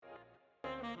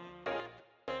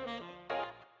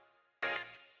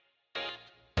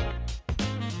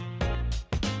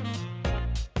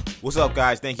What's up,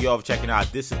 guys? Thank you all for checking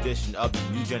out this edition of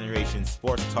the New Generation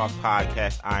Sports Talk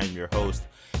Podcast. I am your host,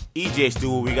 EJ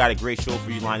Stewart. We got a great show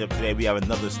for you lined up today. We have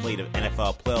another slate of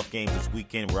NFL playoff games this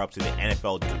weekend. We're up to the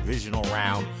NFL divisional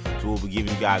round, so we'll be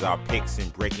giving you guys our picks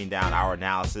and breaking down our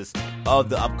analysis of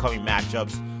the upcoming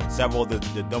matchups. Several of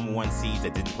the number one seeds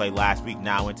that didn't play last week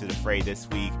now into the fray this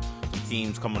week. Some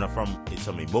teams coming up from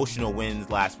some emotional wins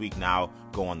last week now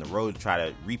go on the road to try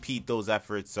to repeat those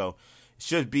efforts. So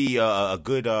should be a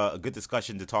good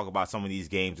discussion to talk about some of these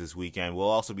games this weekend. We'll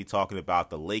also be talking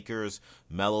about the Lakers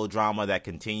melodrama that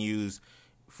continues.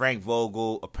 Frank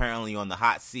Vogel apparently on the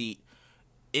hot seat.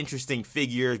 Interesting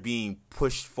figures being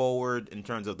pushed forward in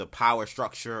terms of the power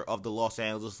structure of the Los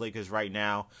Angeles Lakers right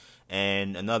now.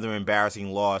 And another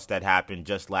embarrassing loss that happened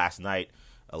just last night.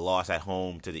 A loss at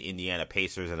home to the Indiana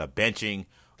Pacers and a benching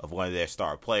of one of their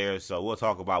star players. So we'll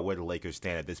talk about where the Lakers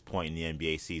stand at this point in the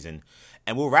NBA season.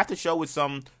 And we'll wrap the show with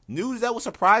some news that was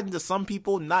surprising to some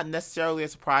people, not necessarily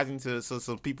as surprising to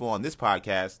some people on this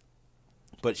podcast.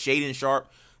 But Shaedon Sharpe,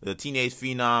 the teenage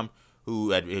phenom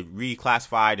who had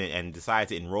reclassified and decided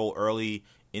to enroll early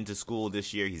into school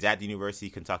this year. He's at the University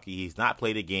of Kentucky. He's not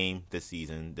played a game this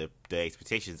season. The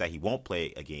expectation is that he won't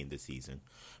play a game this season.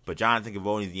 But Jonathan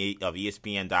Givony of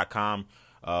ESPN.com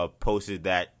posted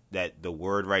that the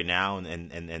word right now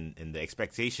and the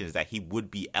expectation is that he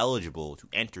would be eligible to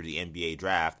enter the NBA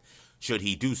draft should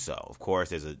he do so. Of course,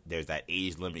 there's that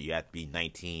age limit. You have to be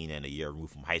 19 and a year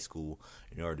removed from high school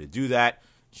in order to do that.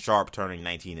 Sharpe turning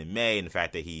 19 in May, and the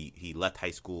fact that he left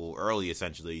high school early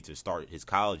essentially to start his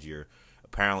college year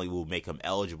apparently will make him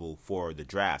eligible for the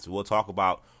draft. So we'll talk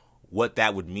about what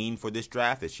that would mean for this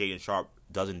draft if Shaedon Sharpe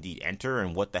does indeed enter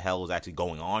and what the hell is actually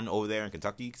going on over there in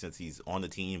Kentucky since he's on the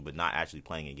team but not actually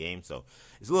playing a game. So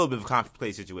it's a little bit of a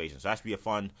complicated situation. So that should be a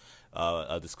fun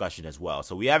discussion as well.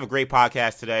 So we have a great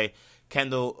podcast today.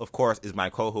 Kendall, of course, is my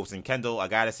co-host. And Kendall, I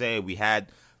got to say, we had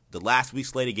the last week's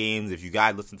slate of games. If you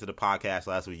guys listened to the podcast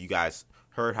last week, you guys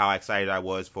heard how excited I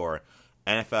was for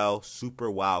NFL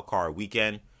Super Wild Card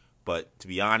Weekend. But to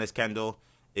be honest, Kendall,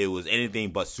 it was anything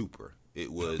but super.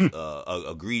 It was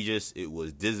egregious. It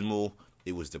was dismal.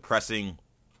 It was depressing.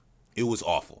 It was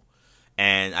awful.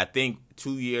 And I think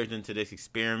 2 years into this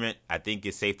experiment, I think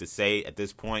it's safe to say at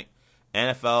this point,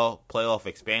 NFL playoff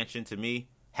expansion to me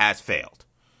has failed.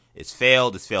 It's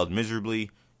failed. It's failed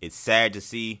miserably. It's sad to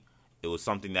see. It was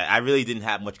something that I really didn't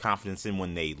have much confidence in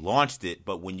when they launched it.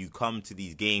 But when you come to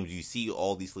these games, you see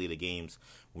all these slate of games.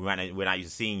 We're not used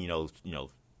to seeing,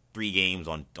 3 games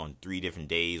on 3 different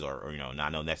days, or I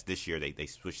know that's this year they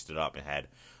switched it up and had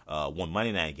one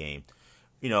Monday night game.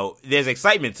 There's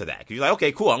excitement to that because you're like,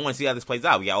 okay, cool, I want to see how this plays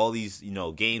out. We got all these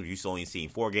games. You're only seeing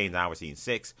 4 games, now we're seeing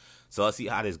 6. So let's see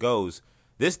how this goes.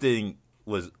 This thing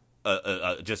was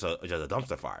just a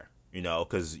dumpster fire,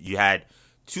 because you had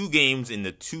 2 games in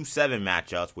the 2-7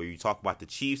 matchups where you talk about the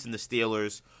Chiefs and the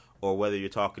Steelers, or whether you're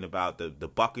talking about the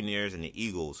Buccaneers and the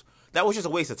Eagles. That was just a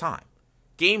waste of time.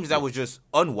 Games that was just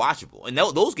unwatchable. And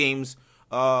those games,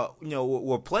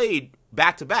 were played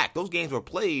back-to-back. Those games were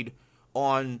played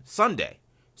on Sunday.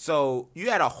 So you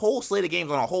had a whole slate of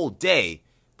games on a whole day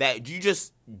that you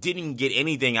just didn't get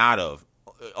anything out of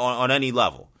on any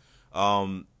level.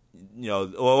 Well,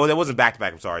 there wasn't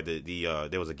back-to-back. I'm sorry.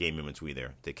 There was a game in between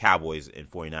there. The Cowboys and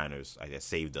 49ers, I guess,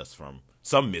 saved us from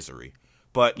some misery.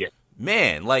 But,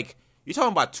 man, you're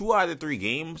talking about 2 out of the 3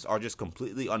 games are just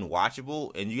completely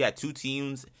unwatchable, and you got 2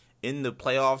 teams in the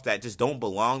playoffs that just don't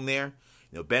belong there.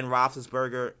 Ben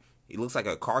Roethlisberger, he looks like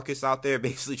a carcass out there,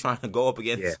 basically trying to go up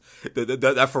against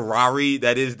that Ferrari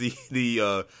that is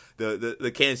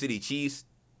the Kansas City Chiefs.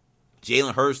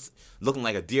 Jalen Hurts looking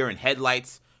like a deer in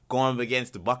headlights, going up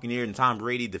against the Buccaneers and Tom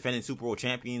Brady, defending Super Bowl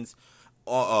champions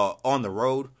on the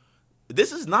road.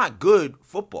 This is not good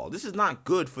football. This is not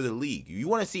good for the league. You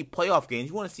want to see playoff games.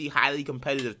 You want to see highly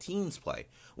competitive teams play.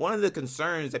 One of the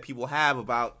concerns that people have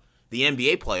about the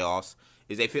NBA playoffs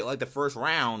is they feel like the first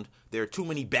round, there are too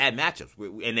many bad matchups,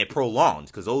 and they're prolonged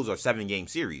because those are 7-game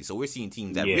series. So we're seeing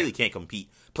teams that really can't compete,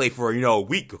 play for a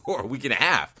week or a week and a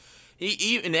half.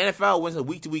 Even the NFL, when it's a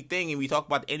week-to-week thing, and we talk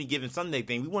about the any given Sunday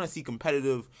thing, we want to see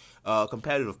competitive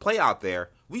play out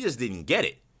there. We just didn't get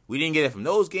it. We didn't get it from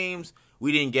those games.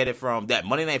 We didn't get it from that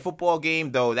Monday Night Football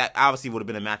game, though that obviously would have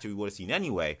been a match we would have seen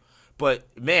anyway. But,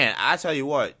 man, I tell you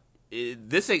what,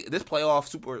 this playoff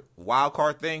super wild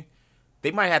card thing, they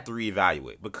might have to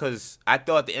reevaluate because I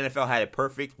thought the NFL had it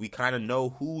perfect. We kind of know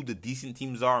who the decent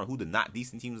teams are and who the not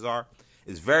decent teams are.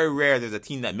 It's very rare there's a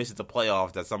team that misses the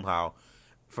playoffs that somehow,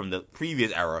 from the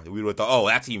previous era, we would have thought,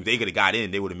 that team, if they could have got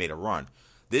in, they would have made a run.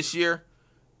 This year,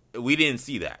 we didn't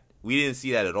see that. We didn't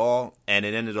see that at all, and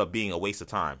it ended up being a waste of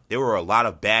time. There were a lot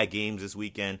of bad games this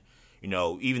weekend.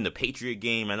 Even the Patriot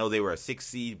game, I know they were a 6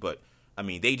 seed, but I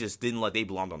mean, they just didn't they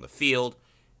belonged on the field.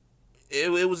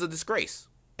 It was a disgrace,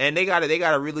 and they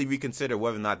gotta really reconsider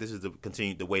whether or not this is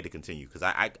the way to continue, because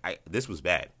I this was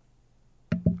bad.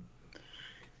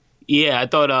 Yeah, I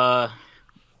thought.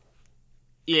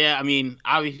 Yeah, I mean,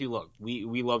 obviously, look,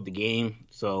 we love the game,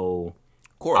 so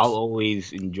of course I'll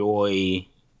always enjoy,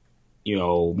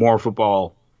 more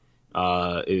football.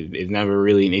 Is never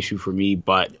really an issue for me,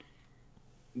 but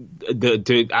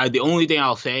the only thing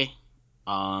I'll say,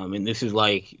 and this is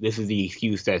the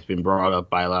excuse that's been brought up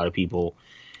by a lot of people,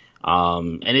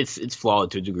 and it's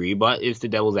flawed to a degree, but it's the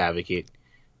devil's advocate.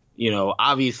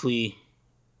 Obviously,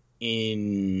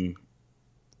 in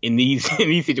these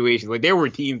situations, like, there were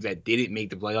teams that didn't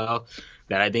make the playoffs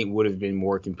that I think would have been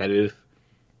more competitive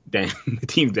than the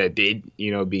teams that did.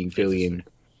 Being Philly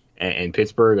and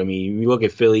Pittsburgh. I mean, you look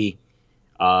at Philly.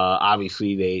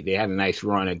 Obviously, they had a nice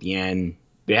run at the end.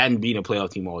 They hadn't been a playoff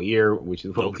team all year, which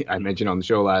is what I mentioned on the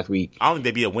show last week. I don't think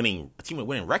they'd be a team with a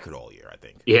winning record all year, I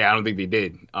think. Yeah, I don't think they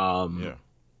did. Yeah.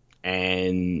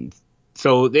 And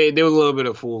so there was a little bit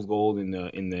of fool's gold in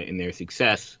their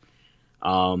success.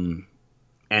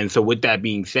 And so with that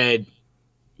being said,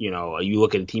 you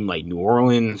look at a team like New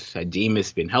Orleans, had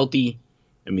Jameis been healthy,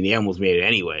 I mean, they almost made it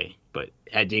anyway. But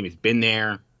had Jameis been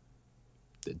there,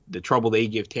 the trouble they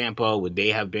give Tampa, would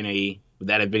that have been a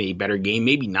better game?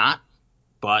 Maybe not,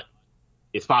 but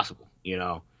it's possible.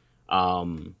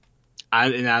 I'm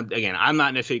not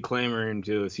necessarily clamoring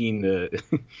to have seen the.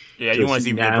 Yeah, you want to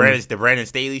see the Brandon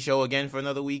Staley show again for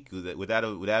another week? Would that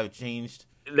have changed?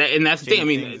 And that's the thing. I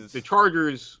mean, the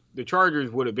Chargers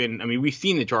would have been. I mean, we've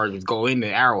seen the Chargers go into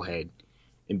Arrowhead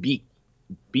and beat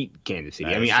Kansas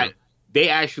City. I mean, they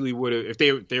actually would have,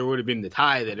 if there would have been the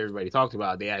tie that everybody talked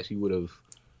about, they actually would have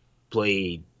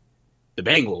played the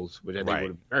Bengals, which I think would have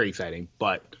been very exciting.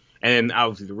 But and then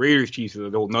obviously the Raiders Chiefs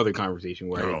is another conversation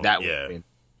where that would have been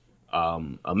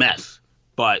a mess.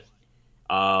 But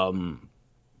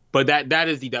that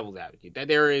is the devil's advocate.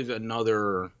 There are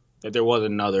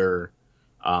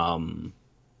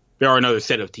another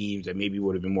set of teams that maybe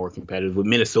would have been more competitive. Would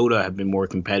Minnesota have been more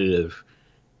competitive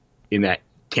in that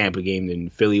Tampa game than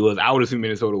Philly was? I would assume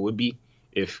Minnesota would be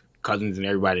if Cousins and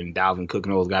everybody and Dalvin Cook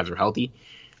and all those guys are healthy.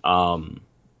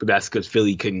 But that's because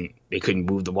Philly couldn't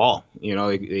move the ball. They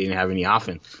didn't have any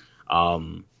offense.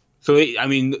 That's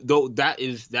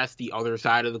the other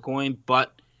side of the coin.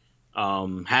 But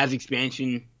has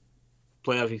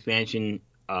playoff expansion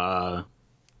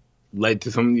led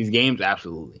to some of these games?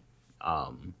 Absolutely.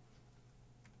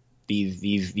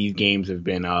 These games have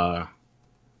been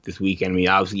this weekend. I mean,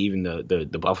 obviously even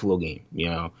the Buffalo game,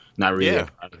 not really a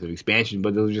product of expansion,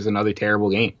 but it was just another terrible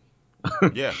game.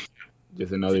 Yeah.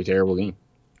 Just another terrible game.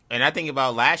 And I think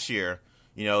about last year,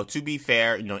 to be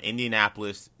fair,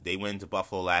 Indianapolis, they went to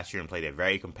Buffalo last year and played a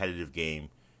very competitive game.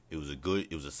 It was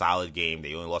a solid game.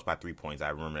 They only lost by 3 points. I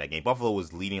remember that game. Buffalo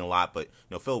was leading a lot, but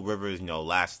Phil Rivers,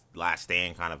 last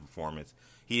stand kind of performance.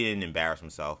 He didn't embarrass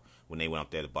himself when they went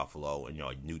up there to Buffalo, and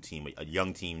a new team, a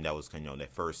young team that was their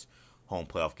first home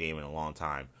playoff game in a long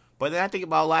time. But then I think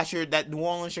about last year, that New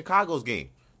Orleans Chicago's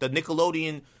game, the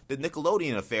Nickelodeon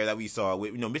affair that we saw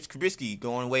with Mitch Trubisky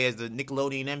going away as the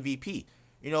Nickelodeon MVP.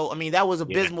 That was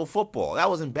abysmal football. That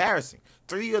was embarrassing.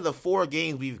 3 of the 4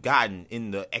 games we've gotten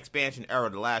in the expansion era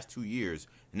the last 2 years,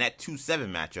 and that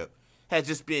 2-7 matchup has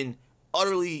just been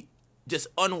utterly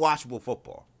just unwatchable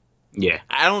football. Yeah,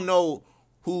 I don't know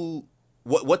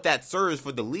what that serves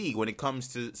for the league when it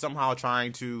comes to somehow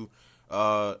trying to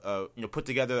put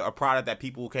together a product that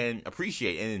people can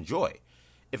appreciate and enjoy.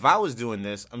 If I was doing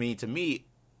this, I mean, to me,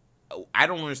 I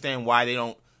don't understand why they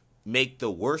don't make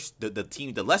the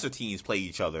lesser teams play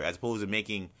each other as opposed to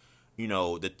making,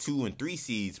 the 2 and 3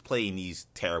 seeds playing these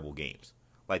terrible games.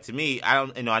 Like, to me, I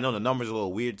know the numbers are a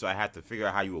little weird, so I have to figure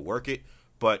out how you would work it,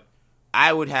 but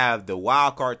I would have the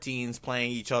wild card teams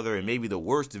playing each other and maybe the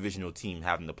worst divisional team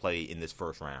having to play in this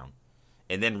first round,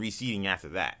 and then reseeding after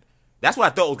that. That's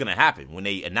what I thought was going to happen when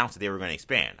they announced that they were going to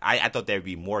expand. I thought there would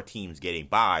be more teams getting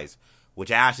buys,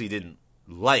 which I actually didn't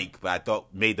like, but I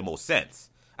thought made the most sense.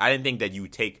 I didn't think that you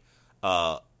would take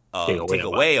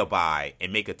away a bye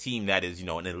and make a team that is,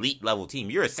 an elite level team.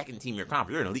 You're a second team in your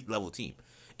conference. You're an elite level team.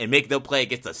 And make them play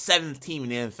against the 7th team in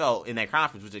the NFL in that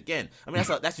conference, which again, I mean,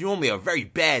 that's normally a very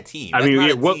bad team.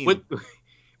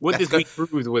 What this week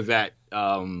proved was that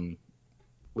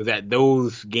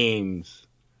those games,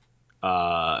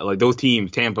 like those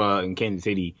teams, Tampa and Kansas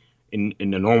City, in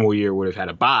the normal year would have had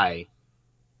a bye.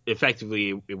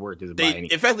 Effectively, it worked as a bye.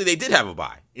 Effectively, they did have a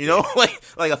bye.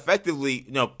 Like effectively,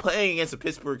 playing against the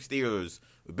Pittsburgh Steelers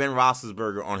with Ben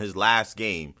Roethlisberger on his last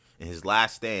game in his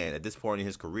last stand at this point in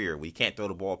his career, where he can't throw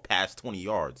the ball past 20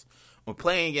 yards, when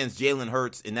playing against Jalen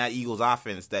Hurts in that Eagles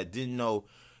offense that didn't know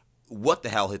what the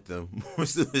hell hit them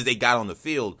as soon as they got on the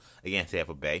field against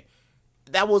Tampa Bay,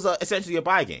 that was essentially a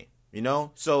bye game, you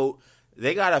know? So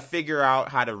they got to figure out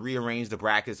how to rearrange the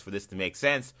brackets for this to make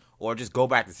sense, or just go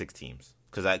back to 6 teams.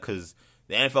 Because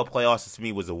the NFL playoffs, to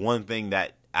me, was the one thing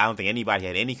that I don't think anybody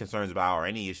had any concerns about or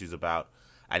any issues about.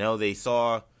 I know they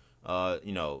saw, I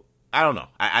don't know.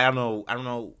 I don't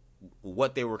know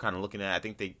what they were kind of looking at. I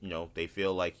think they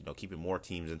feel like, keeping more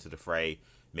teams into the fray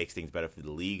makes things better for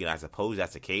the league, and I suppose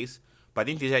that's the case. But I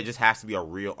think there just has to be a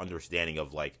real understanding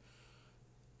of, like,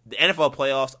 the NFL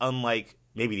playoffs, unlike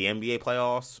maybe the NBA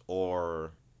playoffs,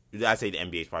 or I'd say the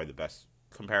NBA is probably the best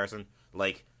comparison.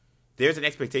 Like, there's an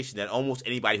expectation that almost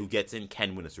anybody who gets in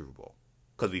can win a Super Bowl,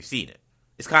 because we've seen it.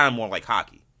 It's kind of more like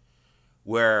hockey,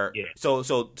 where so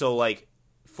like,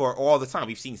 for all the time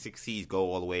we've seen 6 seeds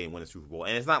go all the way and win a Super Bowl,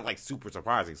 and it's not like super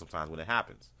surprising sometimes when it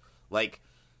happens. Like,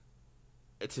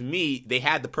 to me, they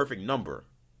had the perfect number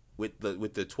with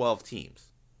the 12 teams.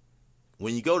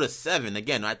 When you go to 7,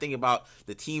 again, I think about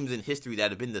the teams in history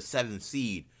that have been the 7th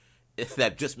seed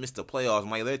that just missed the playoffs. I'm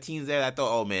like, there are teams there that I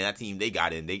thought, oh man, that team, they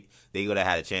got in. They would have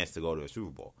had a chance to go to a Super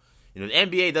Bowl. The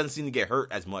NBA doesn't seem to get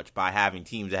hurt as much by having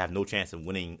teams that have no chance of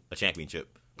winning a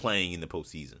championship playing in the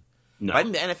postseason. No. But I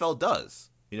think the NFL does.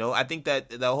 I think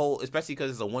that the whole, especially because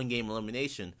it's a 1-game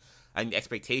elimination, I think the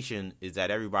expectation is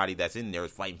that everybody that's in there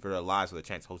is fighting for their lives for the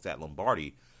chance to host that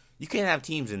Lombardi. You can't have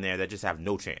teams in there that just have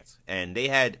no chance. And they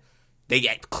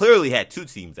clearly had 2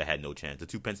 teams that had no chance, the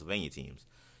 2 Pennsylvania teams.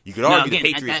 You could argue the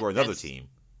Patriots were another team.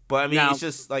 But, I mean, it's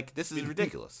just like, this is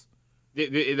ridiculous.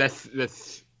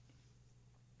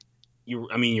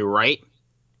 You're right.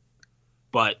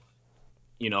 But,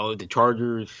 the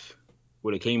Chargers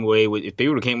would have came away with, if they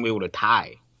would have came away with a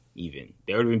tie, even,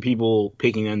 there would have been people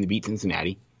picking them to beat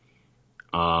Cincinnati.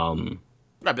 Right,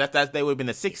 but they would have been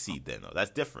a 6 seed then, though.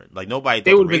 That's different. Like, nobody.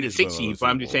 They would have been a 6 seed, but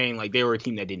I'm just saying, like, they were a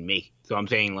team that didn't make it. So I'm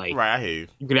saying, like, right, I hear you.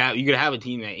 You could have a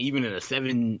team that even in a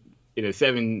 7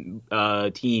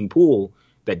 team pool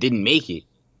that didn't make it,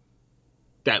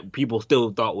 that people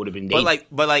still thought would have been dangerous.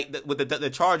 But with the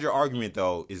Charger argument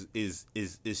though is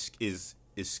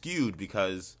skewed,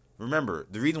 because remember,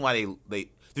 the reason why they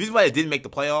didn't make the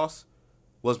playoffs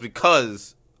was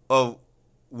because of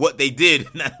what they did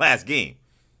in that last game.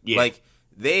 Yeah. Like,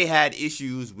 they had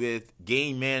issues with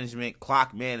game management,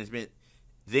 clock management,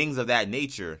 things of that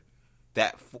nature.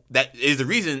 That is the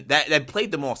reason that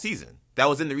played them all season. That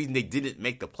was the reason they didn't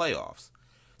make the playoffs.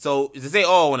 So to say,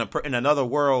 in another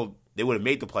world they would have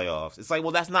made the playoffs, it's like,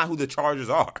 well, that's not who the Chargers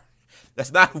are.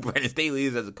 That's not who Brandon Staley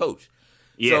is as a coach.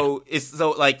 Yeah. So it's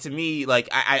to me, like,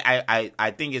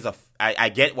 I think I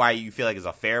get why you feel like it's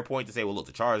a fair point to say, well, look,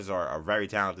 the Chargers are a very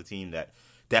talented team that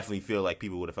definitely feel like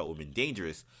people would have felt would have been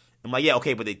dangerous. I'm like, yeah,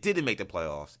 okay, but they didn't make the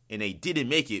playoffs, and they didn't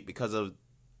make it because of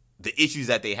the issues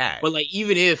that they had. But, like,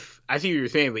 even if, I see what you're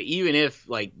saying, but even if,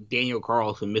 like, Daniel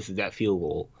Carlson misses that field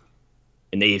goal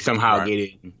and they somehow get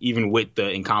it, even with the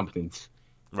incompetence,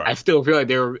 I still feel like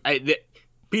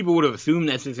people would have assumed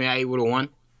that Cincinnati would have won.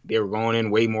 They were going in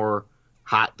way more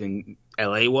hot than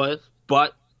LA was,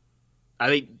 but I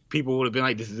think people would have been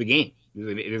like, this is a game.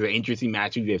 There's an interesting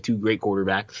matchup. You have 2 great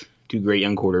quarterbacks, 2 great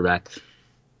young quarterbacks.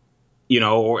 I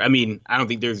don't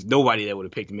think there's nobody that would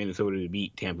have picked Minnesota to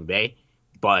beat Tampa Bay.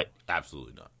 But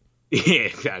absolutely not. Yeah,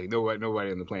 exactly.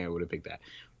 Nobody on the planet would have picked that.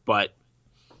 But,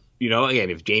 again,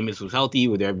 if Jameis was healthy,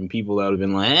 would there have been people that would have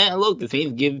been like, look, the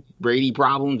Saints give Brady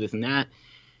problems, this and that?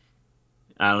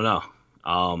 I don't know.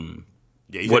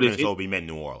 Yeah, you said Minnesota, we meant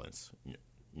New Orleans.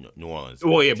 New Orleans.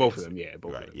 Well, yeah, both of them. Yeah,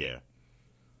 both of them. Yeah.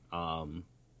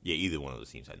 Yeah, either one of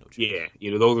those teams had no chance.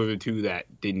 Yeah, those are the 2 that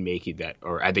didn't make it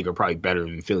or I think are probably better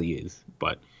than Philly is.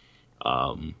 But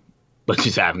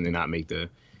just happen to not make the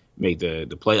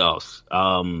playoffs.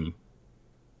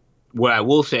 What I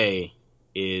will say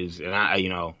is, and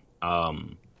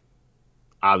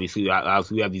obviously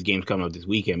we have these games coming up this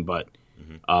weekend, but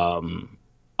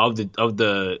of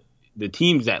the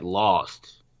teams that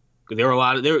lost, because there were a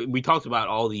lot of we talked about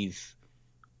all these.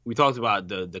 We talked about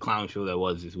the clown show that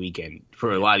was this weekend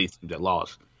for a lot of these teams that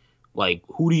lost. Like,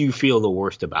 who do you feel the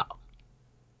worst about?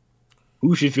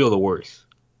 Who should feel the worst?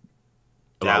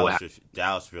 Dallas should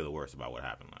feel the worst about what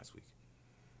happened last week.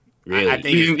 Really? I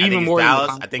think even more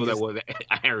Dallas. I think that was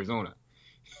Arizona.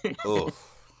 Oh,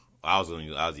 I was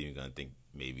even gonna think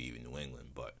maybe even New England,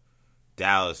 but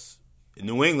Dallas,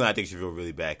 New England, I think should feel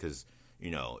really bad because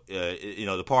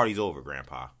the party's over,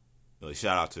 Grandpa.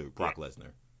 Shout out to Brock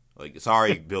Lesnar. Like,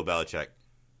 sorry, Bill Belichick.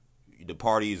 The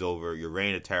party is over. Your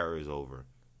reign of terror is over.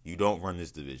 You don't run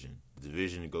this division. The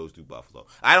division goes through Buffalo.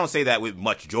 I don't say that with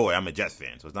much joy. I'm a Jets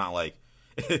fan, so it's not like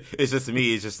it's just to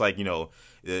me. It's just like the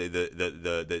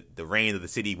reign of the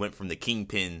city went from the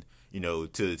kingpin,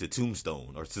 to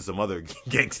Tombstone or to some other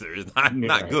gangster. It's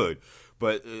not good,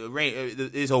 but reign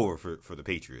is over for the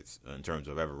Patriots in terms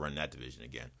of ever running that division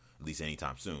again, at least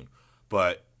anytime soon.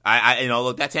 But I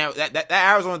look, that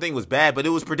Arizona thing was bad, but it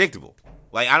was predictable.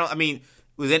 Like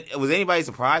was anybody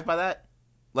surprised by that?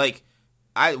 Like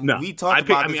we talked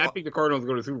about. I think the Cardinals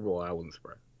go to the Super Bowl. I wasn't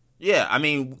surprised. Yeah,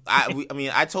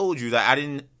 I told you that I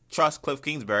didn't trust Cliff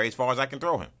Kingsbury as far as I can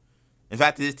throw him. In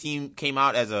fact, this team came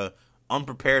out as a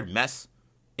unprepared mess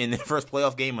in the first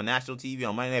playoff game on national TV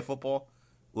on Monday Night Football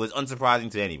was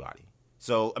unsurprising to anybody.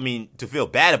 So, to feel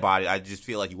bad about it, I just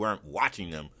feel like you weren't watching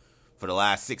them for the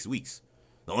last 6 weeks.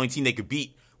 The only team they could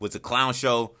beat was a clown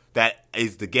show that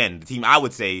is, again, the team I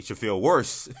would say should feel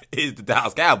worse is the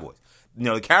Dallas Cowboys.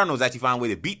 The Cardinals actually found a way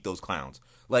to beat those clowns.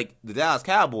 Like, the Dallas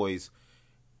Cowboys,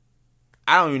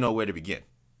 I don't even know where to begin.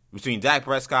 Between Dak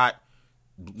Prescott,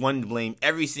 wanting to blame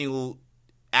every single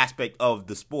aspect of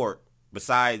the sport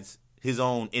besides his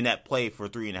own in that play for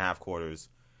 3.5 quarters,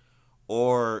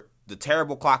 or the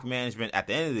terrible clock management at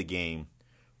the end of the game,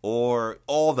 or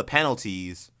all the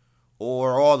penalties,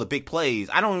 or all the big plays.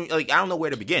 I don't know where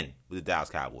to begin with the Dallas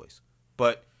Cowboys.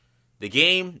 But the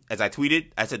game, as I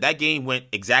tweeted, I said that game went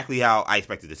exactly how I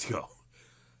expected it to go.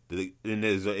 And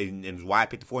it's why I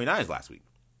picked the 49ers last week.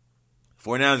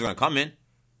 49ers are going to come in.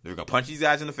 They're going to punch these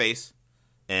guys in the face.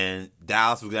 And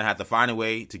Dallas was going to have to find a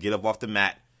way to get up off the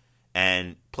mat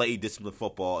and play disciplined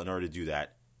football in order to do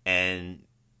that. And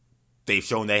they've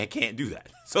shown they can't do that.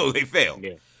 So they failed.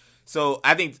 Yeah. So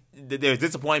I think there's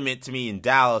disappointment to me in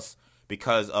Dallas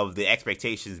because of the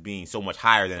expectations being so much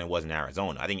higher than it was in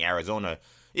Arizona. I think Arizona,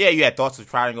 you had thoughts of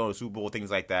trying to go to the Super Bowl,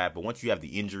 things like that. But once you have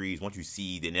the injuries, once you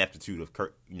see the ineptitude of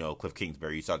Cliff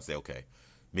Kingsbury, you start to say, okay,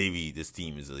 maybe this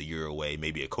team is a year away,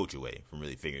 maybe a coach away from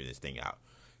really figuring this thing out.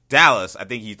 Dallas, I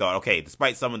think he thought, okay,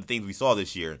 despite some of the things we saw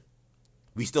this year,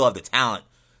 we still have the talent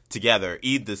together,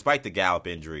 even despite the Gallup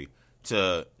injury,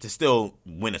 to still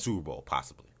win a Super Bowl,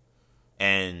 possibly.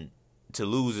 And to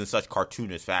lose in such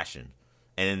cartoonish fashion,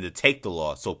 and then to take the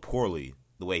loss so poorly,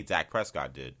 the way Dak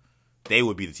Prescott did, they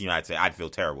would be the team I'd feel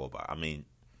terrible about.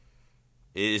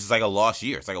 It's like a lost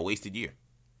year. It's like a wasted year.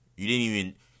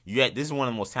 This is one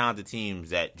of the most talented teams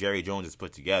that Jerry Jones has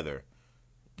put together.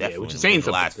 Definitely which is saying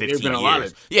the last 15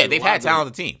 years. They've had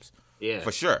talented teams. Yeah.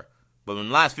 For sure. But in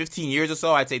the last 15 years or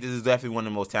so, I'd say this is definitely one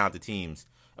of the most talented teams.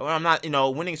 And I'm not,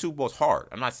 winning Super Bowl is hard.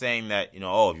 I'm not saying that, if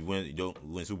you don't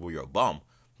win Super Bowl, you're a bum.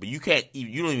 But you don't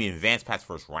even advance past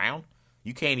first round.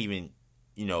 You can't even,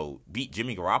 beat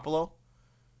Jimmy Garoppolo.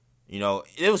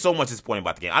 There was so much disappointing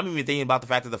about the game. I'm even thinking about the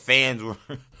fact that the fans were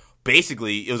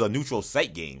basically, it was a neutral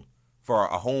site game for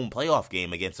a home playoff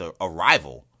game against a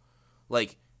rival.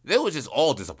 Like, there was just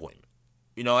all disappointment.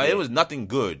 It was nothing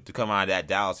good to come out of that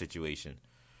Dallas situation.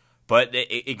 But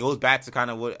it goes back to kind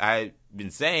of what I've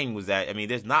been saying was that,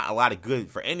 there's not a lot of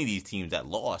good for any of these teams that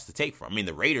lost to take from.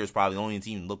 The Raiders probably the only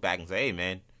team to look back and say, hey,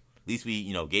 man, at least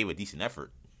we, gave a decent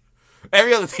effort.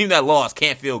 Every other team that lost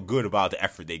can't feel good about the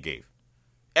effort they gave.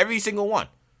 Every single one.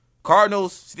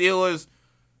 Cardinals, Steelers,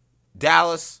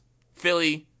 Dallas,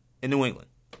 Philly, and New England.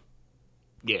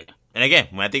 Yeah. And again,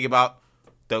 when I think about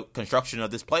the construction of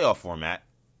this playoff format,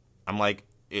 I'm like,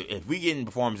 if we get in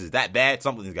performances that bad,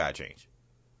 something's got to change.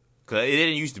 Because it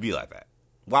didn't used to be like that.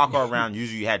 Wild card round,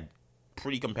 usually you had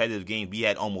pretty competitive games. We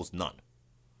had almost none.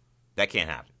 That can't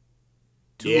happen.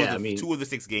 Two of the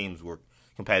 6 games were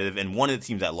competitive, and one of the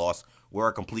teams that lost were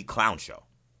a complete clown show.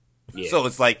 Yeah. So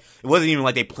it's like, it wasn't even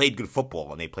like they played good football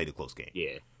when they played a close game.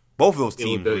 Yeah. Both of those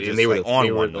teams were just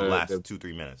on one in the last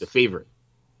 2-3 minutes. The favorite.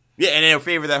 Yeah, and they were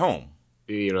favored at home.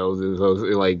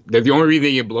 Like, that's the only reason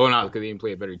they get blown out because they didn't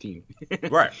play a better team.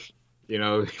 Right.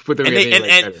 Put them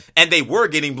and they were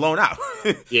getting blown out.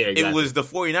 Yeah, exactly. It was the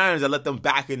 49ers that let them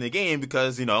back in the game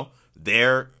because,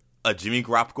 they're a Jimmy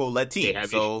Garoppolo-led team.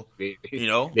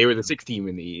 They were the 6th team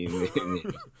in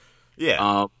the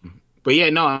yeah. But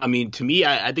yeah, no, to me,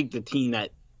 I think the team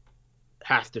that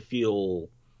has to feel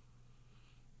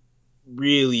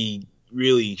really,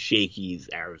 really shaky is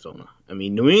Arizona.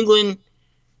 New England,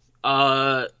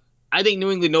 I think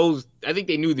New England knows. I think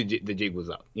they knew the jig was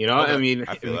up. Okay.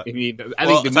 I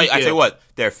tell you what,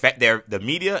 the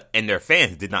media and their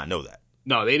fans did not know that.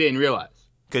 No, they didn't realize.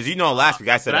 Because last week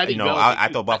I said I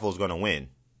thought Buffalo was going to win.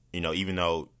 Even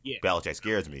though Belichick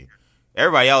scares me.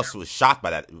 Everybody else was shocked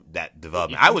by that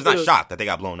development. I was not shocked that they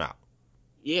got blown out.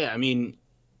 Yeah, to me,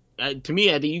 I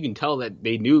think you can tell that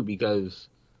they knew because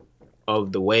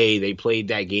of the way they played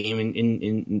that game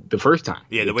in the first time.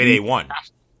 Yeah, the way they won.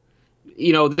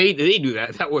 They do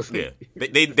that. That wasn't. Yeah,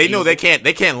 they know they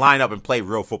can't line up and play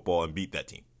real football and beat that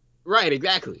team. Right,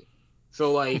 exactly.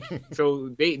 So so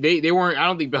they weren't. I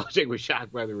don't think Belichick was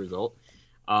shocked by the result.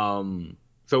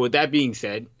 So with that being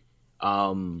said,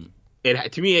 to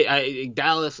me,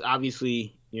 Dallas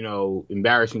obviously,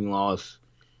 embarrassing loss.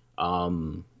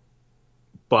 But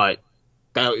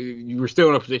you were still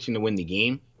in a position to win the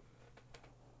game.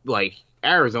 Like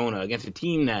Arizona against a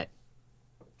team that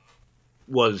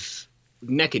was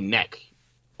neck and neck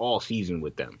all season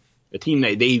with them, a team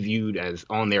that they viewed as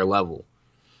on their level,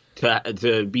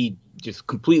 to be just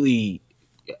completely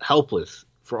helpless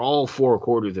for all 4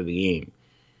 quarters of the game.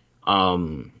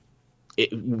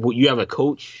 You have a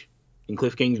coach in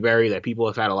Cliff Kingsbury that people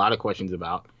have had a lot of questions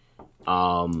about,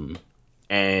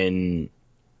 and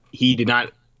he did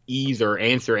not ease or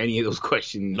answer any of those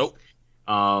questions. Nope.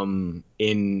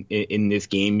 In this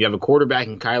game, you have a quarterback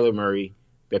in Kyler Murray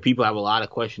that people have a lot of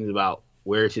questions about.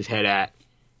 Where's his head at?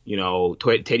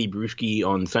 Teddy Bruschi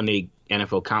on Sunday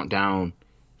NFL Countdown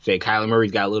said Kyler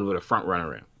Murray's got a little bit of front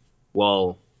runner in.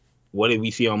 Well, what did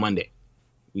we see on Monday?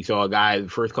 We saw a guy the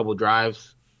first couple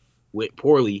drives went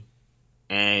poorly,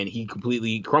 and he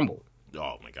completely crumbled.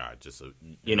 Oh my God!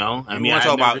 You want to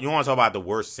talk about the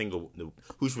worst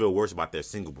who should feel worse about their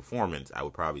single performance? I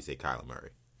would probably say Kyler Murray.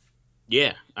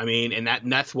 Yeah,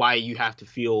 and that's why you have to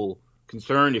feel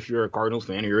concerned if you're a Cardinals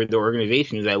fan or you're the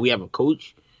organization, is that we have a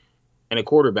coach and a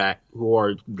quarterback who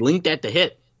are linked at the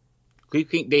hip.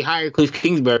 They hired Cliff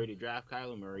Kingsbury to draft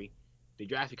Kyler Murray. They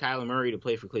drafted Kyler Murray to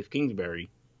play for Cliff Kingsbury.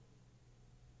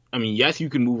 I mean, yes, you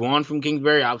can move on from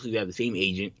Kingsbury. Obviously, they have the same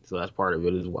agent, so that's part of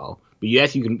it as well. But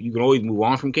yes, you can always move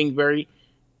on from Kingsbury.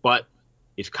 But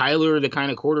is Kyler the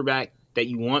kind of quarterback that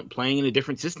you want playing in a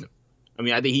different system? I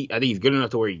mean, I think he's good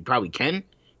enough to where he probably can,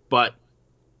 but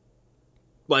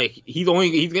he's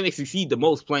going to succeed the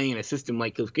most playing in a system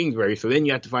like Cliff Kingsbury. So then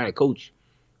you have to find a coach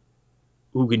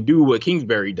who can do what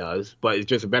Kingsbury does, but it's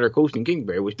just a better coach than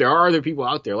Kingsbury. Which there are other people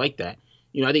out there like that.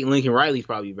 I think Lincoln Riley's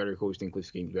probably a better coach than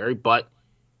Cliff Kingsbury, but.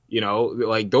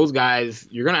 Those guys,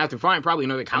 you're going to have to find probably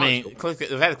another college coach.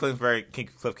 The fact that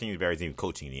Cliff Kingsbury is even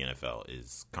coaching in the NFL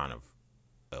is kind of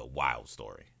a wild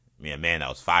story. I mean, a man that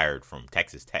was fired from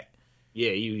Texas Tech.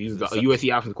 Yeah, he was the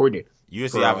USC offensive coordinator.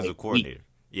 USC offensive coordinator.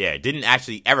 Yeah, didn't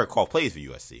actually ever call plays for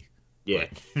USC. Yeah.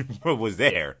 But was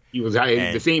there. He was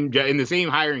in the same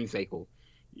hiring cycle.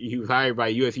 He was hired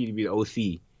by USC to be the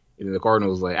OC. And the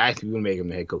Cardinals was like, actually, we're going to make him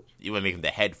the head coach. You want to make him the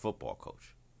head football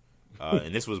coach.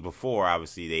 And this was before,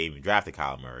 obviously, they even drafted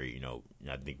Kyler Murray.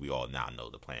 I think we all now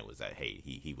know the plan was that, hey,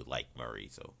 he would like Murray,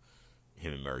 so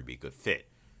him and Murray be a good fit.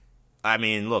 I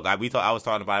mean, look, I was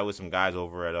talking about it with some guys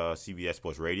over at CBS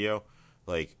Sports Radio.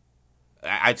 Like,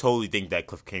 I totally think that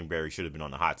Cliff Kingsbury should have been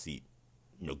on the hot seat,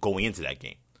 going into that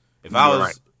game. If I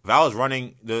was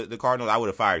running the Cardinals, I would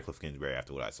have fired Cliff Kingsbury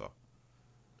after what I saw.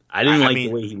 I didn't the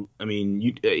way he. I mean,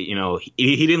 he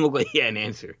didn't look like he had an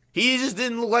answer. He just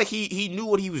didn't look like he knew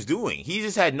what he was doing. He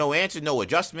just had no answer, no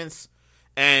adjustments,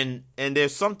 and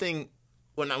there's something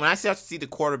when I start to see the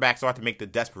quarterback start to make the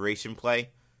desperation play,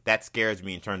 that scares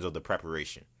me in terms of the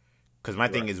preparation. Because my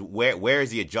thing is where is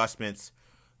the adjustments?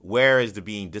 Where is the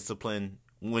being disciplined?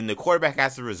 When the quarterback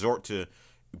has to resort to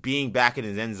being back in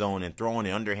his end zone and throwing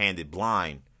an underhanded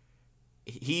blind.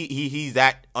 He's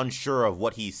that unsure of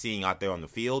what he's seeing out there on the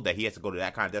field that he has to go to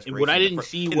that kind of desperation. What I didn't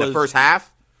see was the first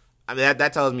half. I mean,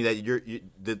 that tells me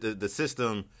that the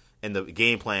system and the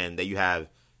game plan that you have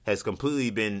has completely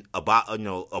been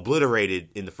obliterated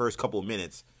in the first couple of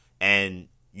minutes, and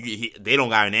they don't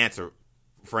got an answer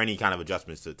for any kind of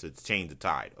adjustments to change the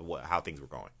tide of how things were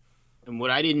going. And what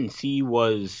I didn't see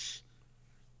was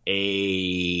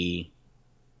an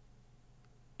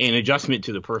adjustment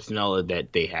to the personnel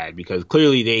that they had, because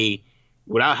clearly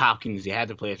without Hopkins, they had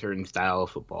to play a certain style of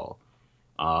football.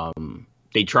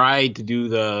 They tried to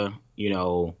do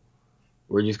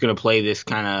we're just going to play this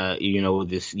kind of,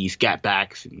 these scat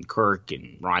backs and Kirk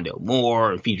and Rondale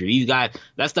Moore and feature these guys.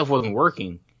 That stuff wasn't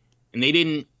working. And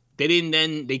they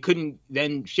couldn't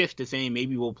then shift to saying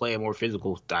maybe we'll play a more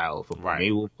physical style of football. Right.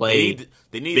 Maybe we'll play.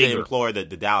 They need to employ the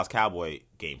Dallas Cowboy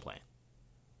game plan.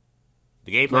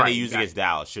 The game plan they used against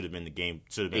Dallas should have been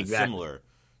similar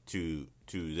to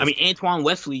this. I mean, Antoine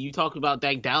Wesley, you talked about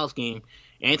that Dallas game.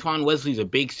 Antoine Wesley's a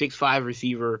big 6'5"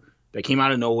 receiver that came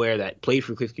out of nowhere that played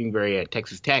for Cliff Kingsbury at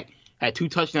Texas Tech, had 2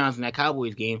 touchdowns in that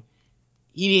Cowboys game.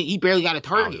 He barely got a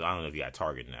target. I don't know if he got a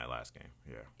target in that last game.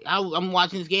 Yeah. I'm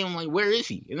watching this game. I'm like, where is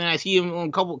he? And then I see him on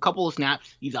a couple of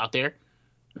snaps. He's out there.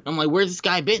 I'm like, where's this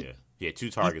guy been? Yeah. He had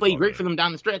 2 targets. He played great for them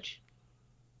down the stretch.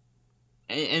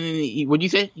 And then what'd you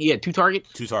say? He had 2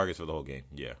 targets? 2 targets for the whole game.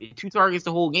 Yeah. 2 targets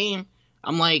the whole game.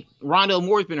 I'm like, Rondale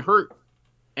Moore's been hurt,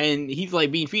 and he's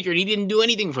like being featured. He didn't do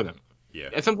anything for them. Yeah.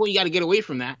 At some point, you got to get away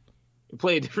from that and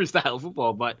play a different style of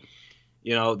football. But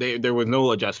there was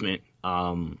no adjustment.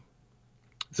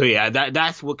 So yeah,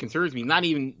 that's what concerns me. Not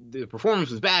even the performance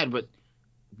was bad, but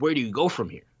where do you go from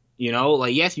here?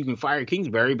 Like, yes, you can fire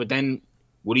Kingsbury, but then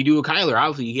what do you do with Kyler?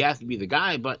 Obviously, he has to be the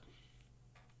guy, but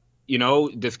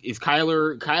is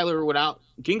Kyler without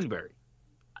Kingsbury?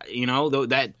 Though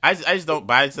that I just don't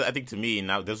buy it. I think to me,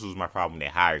 now this was my problem when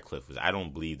they hired Cliff, was I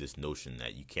don't believe this notion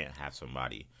that you can't have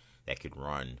somebody that could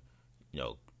run,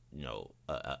 an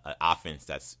offense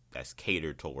that's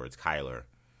catered towards Kyler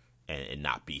and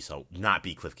not be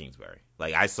Cliff Kingsbury.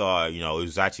 Like I saw, it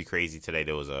was actually crazy today.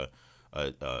 There was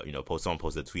someone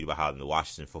posted a tweet about how the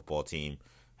Washington football team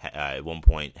at one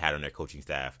point had on their coaching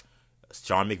staff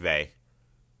Sean McVay,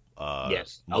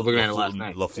 yes, I was looking at it last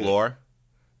night. LaFleur,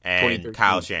 and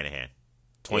Kyle Shanahan.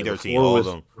 2013, all of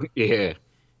them. Yeah,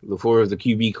 LaFleur was the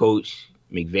QB coach.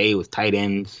 McVay was tight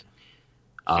ends.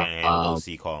 Shanahan was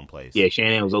OC calling plays. Yeah,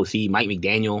 Shanahan was OC. Mike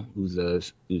McDaniel, who's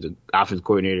the offensive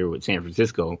coordinator with San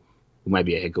Francisco, who might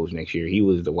be a head coach next year, he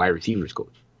was the wide receivers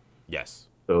coach. Yes.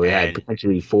 So they had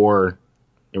potentially 4.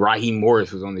 And Raheem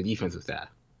Morris was on the defensive staff.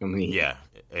 Yeah.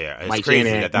 It's Mike crazy.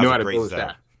 Shanahan That knew was how a to great build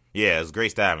staff. Yeah, it was a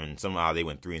great staff, and somehow they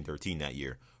went 3-13 that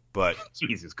year. But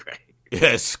Jesus Christ.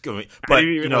 Yes, but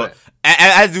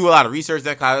I do a lot of research.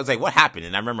 That I was like, what happened?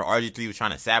 And I remember RG3 was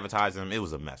trying to sabotage them. It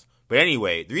was a mess. But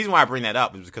anyway, the reason why I bring that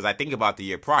up is because I think about the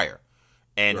year prior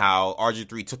and how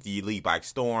RG3 took the league by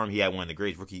storm. He had one of the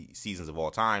greatest rookie seasons of all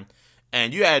time.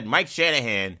 And you had Mike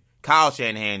Shanahan, Kyle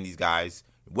Shanahan, these guys,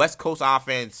 West Coast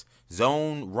offense,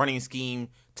 zone running scheme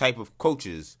type of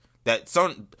coaches that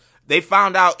they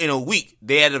found out in a week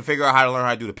they had to figure out how to learn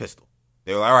how to do the pistol.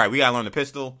 They were like, all right, we got to learn the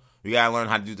pistol. We got to learn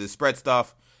how to do the spread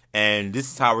stuff. And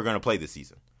this is how we're going to play this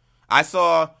season. I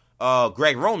saw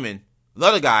Greg Roman,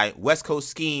 another guy, West Coast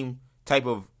scheme type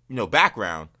of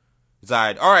background,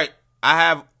 decide, all right, I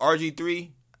have RG3.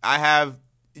 I have,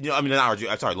 not RG,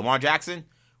 I'm sorry, Lamar Jackson.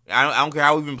 I don't care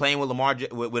how we've been playing with Lamar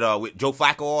with Joe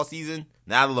Flacco all season.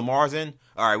 Now that Lamar's in,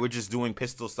 all right, we're just doing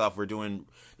pistol stuff. We're doing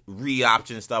read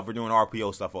option stuff. We're doing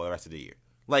RPO stuff all the rest of the year.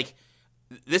 Like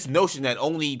this notion that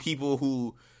only people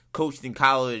who coached in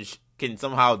college can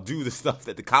somehow do the stuff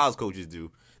that the college coaches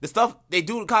do. The stuff they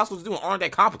do, the college coaches do, aren't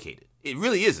that complicated. It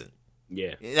really isn't.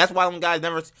 Yeah, and that's why them guys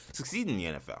never succeed in the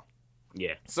NFL.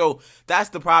 Yeah. So that's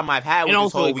the problem I've had with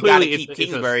this whole we got to keep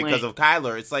Kingsbury because of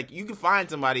Kyler. It's like you can find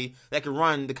somebody that can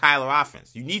run the Kyler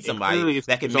offense. You need somebody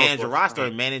that can manage a roster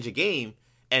and manage a game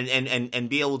and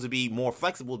be able to be more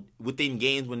flexible within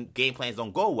games when game plans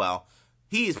don't go well.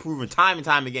 He has proven time and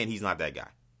time again he's not that guy.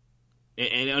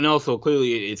 And also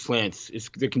clearly it slants. It's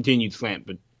the continued slant,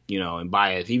 but and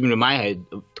bias, even in my head,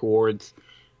 towards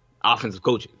offensive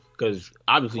coaches because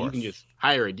obviously you can just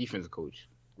hire a defensive coach.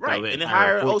 Right, and then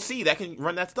hire an OC that can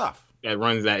run that stuff. That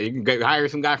runs that. You can hire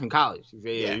some guy from college. You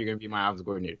say, you're going to be my offensive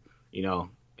coordinator.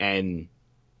 And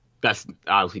that's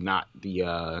obviously not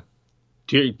the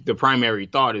primary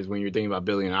thought is when you're thinking about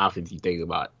building an offense, you think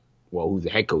about, well, who's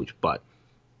the head coach? But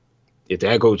if the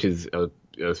head coach is a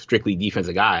strictly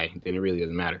defensive guy, then it really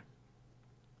doesn't matter.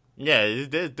 Yeah,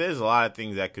 there's a lot of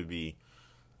things that could be.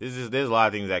 There's a lot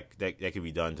of things that could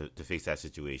be done to fix that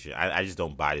situation. I just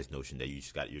don't buy this notion that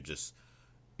you're just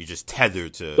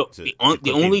tethered to the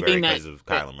only thing because of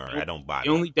Kyler Murray. I don't buy the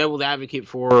only devil's advocate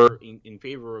for in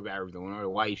favor of Arizona or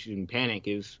why you shouldn't panic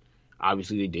is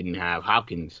obviously they didn't have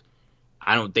Hopkins.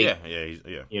 I don't think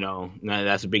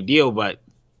that's a big deal, but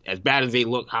as bad as they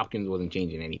look, Hopkins wasn't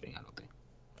changing anything. I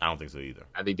don't think so either.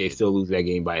 I think they still lose that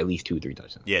game by at least 2-3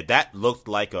 touchdowns. Yeah, that looked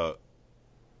like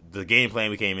the game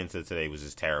plan we came into today was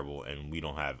just terrible, and we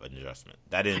don't have an adjustment.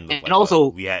 That didn't look like also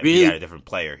we had a different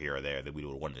player here or there that we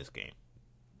would have won this game.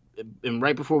 And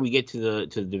right before we get to the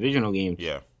divisional game,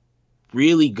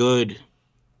 really good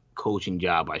coaching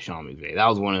job by Sean McVay. That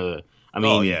was one of the.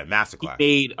 masterclass.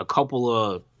 He made a couple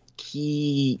of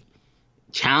key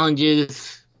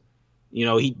challenges.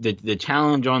 The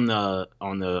challenge on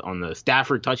the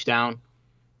Stafford touchdown,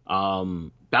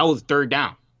 that was third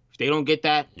down. If they don't get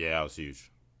that, that was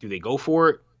huge. Do they go for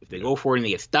it? If they go for it and they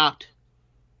get stopped,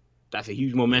 that's a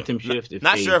huge momentum shift.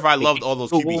 Not sure if I loved all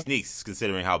those QB sneaks,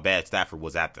 considering how bad Stafford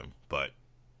was at them, but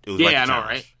it was I know,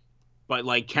 right? But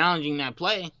challenging that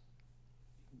play,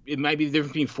 it might be the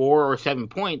difference between 4 or 7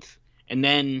 points, and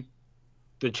then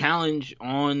the challenge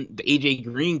on the AJ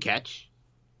Green catch.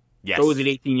 Yes. Throws it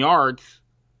 18 yards.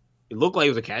 It looked like it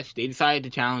was a catch. They decided to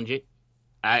challenge it.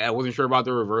 I wasn't sure about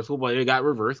the reversal, but it got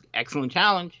reversed. Excellent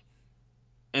challenge.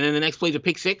 And then the next play's a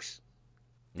pick six.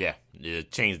 Yeah,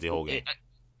 it changed the whole game.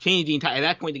 Changed the entire. At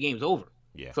that point, the game's over.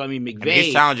 Yeah. So I mean, I mean,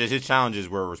 his challenges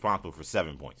were responsible for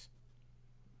 7 points.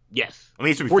 Yes. I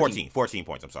mean, it should be 14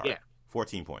 points. I'm sorry. Yeah.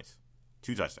 14 points.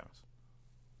 2 touchdowns.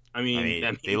 I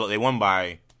mean, they won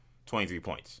by 23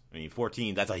 points. I mean,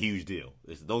 14, that's a huge deal.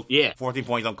 Those 14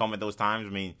 points don't come at those times. I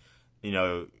mean,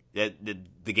 the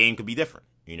game could be different,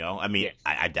 I mean, yes.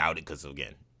 I doubt it because,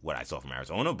 again, what I saw from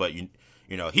Arizona, but, he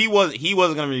wasn't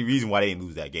going to be the reason why they didn't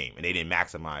lose that game, and they didn't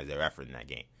maximize their effort in that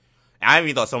game. And I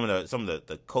even thought some of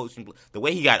the coaching, the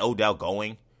way he got Odell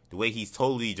going, the way he's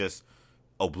totally just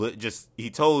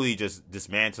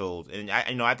dismantled, and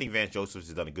I think Vance Joseph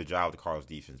has done a good job with the Cardinals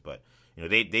defense, but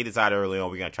they decided early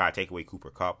on we're going to try to take away Cooper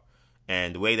Kupp,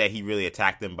 and the way that he really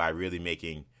attacked them by really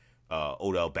making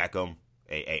Odell Beckham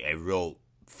a real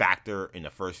factor in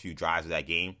the first few drives of that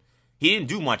game. He didn't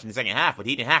do much in the second half, but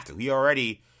he didn't have to. He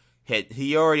already had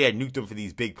nuked them for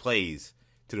these big plays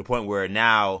to the point where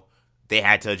now they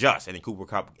had to adjust, and then Cooper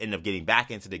Kupp ended up getting back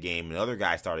into the game, and other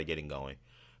guys started getting going,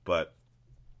 but.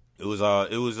 It was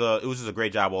just a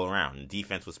great job all around. And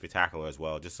defense was spectacular as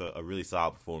well. Just a really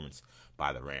solid performance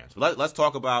by the Rams. But let's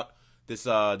talk about these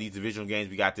divisional games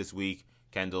we got this week,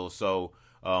 Kendall. So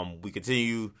we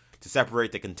continue to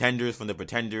separate the contenders from the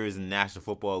pretenders in the National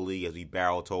Football League as we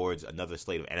barrel towards another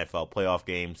slate of NFL playoff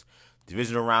games.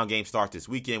 Divisional round games start this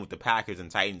weekend with the Packers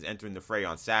and Titans entering the fray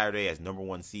on Saturday as number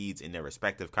 1 seeds in their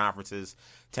respective conferences.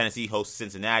 Tennessee hosts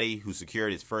Cincinnati, who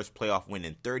secured its first playoff win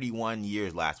in 31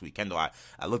 years last week. Kendall, I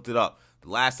looked it up.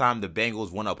 The last time the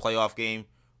Bengals won a playoff game,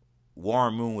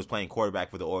 Warren Moon was playing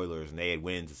quarterback for the Oilers, and they had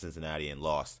went into Cincinnati and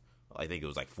lost. I think it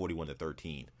was like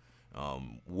 41-13.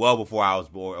 Well before I was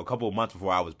born, a couple of months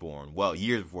before I was born. Well,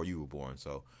 years before you were born.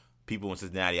 So people in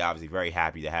Cincinnati obviously very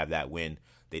happy to have that win.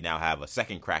 They now have a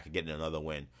second crack at getting another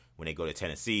win when they go to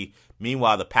Tennessee.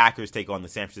 Meanwhile, the Packers take on the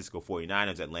San Francisco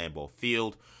 49ers at Lambeau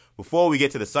Field. Before we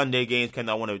get to the Sunday games, Ken,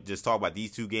 I want to just talk about these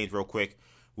two games real quick.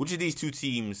 Which of these two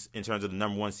teams, in terms of the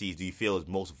number 1 seeds, do you feel is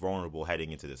most vulnerable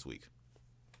heading into this week?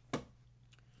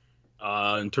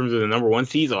 In terms of the number 1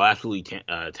 seeds, absolutely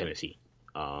Tennessee.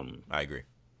 I agree.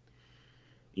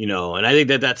 And I think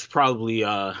that's probably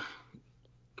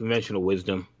conventional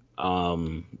wisdom.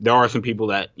 There are some people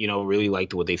that, really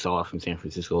liked what they saw from San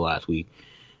Francisco last week.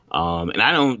 And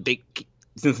I don't think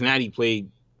Cincinnati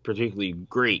played particularly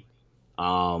great.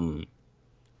 I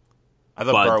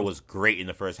thought Burrow was great in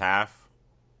the first half,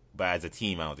 but as a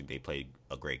team, I don't think they played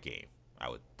a great game.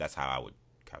 That's how I would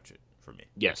couch it for me.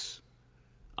 Yes.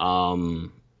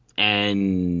 And,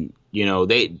 I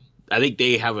think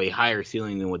they have a higher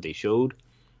ceiling than what they showed.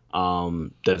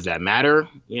 Does that matter?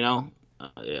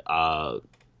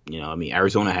 I mean,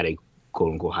 Arizona had a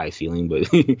quote unquote high ceiling,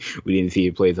 but we didn't see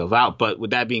it play itself out. But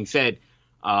with that being said,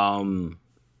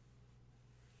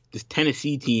 this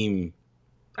Tennessee team,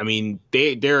 I mean,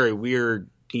 they're a weird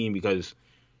team because,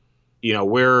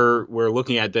 we're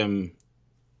looking at them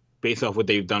based off what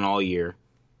they've done all year.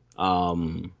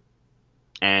 And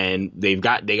they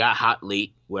got hot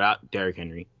late without Derrick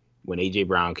Henry when A.J.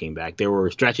 Brown came back. There were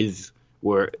stretches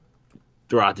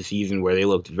throughout the season where they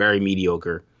looked very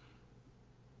mediocre.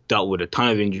 Dealt with a ton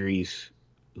of injuries.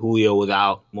 Julio was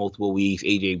out multiple weeks.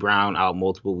 A.J. Brown out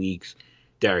multiple weeks.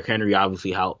 Derrick Henry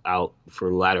obviously out for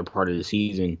the latter part of the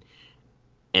season.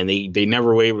 And they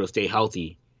never were able to stay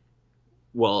healthy.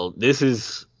 Well, this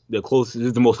is the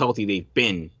most healthy they've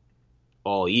been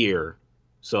all year.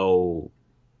 So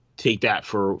take that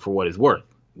for what it's worth.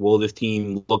 Will this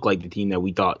team look like the team that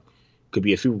we thought could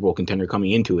be a Super Bowl contender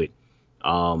coming into it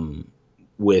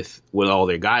with all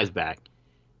their guys back?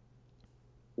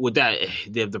 With that,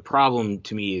 the problem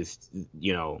to me is,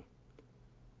 I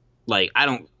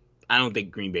don't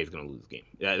think Green Bay is going to lose the game.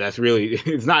 That's really,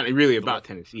 it's not really about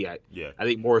Tennessee. I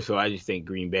think more so, I just think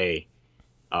Green Bay,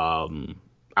 I don't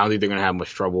think they're going to have much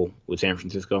trouble with San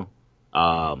Francisco.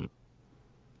 I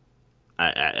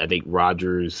think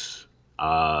Rodgers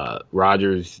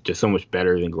just so much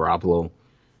better than Garoppolo.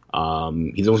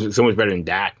 He's also so much better than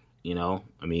Dak, I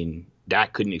mean,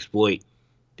 Dak couldn't exploit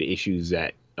the issues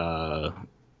that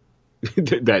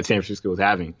that San Francisco was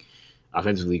having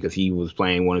offensively because he was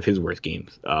playing one of his worst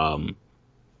games.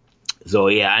 So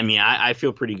yeah, I mean, I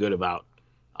feel pretty good about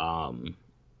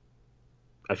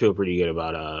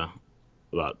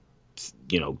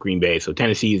Green Bay. So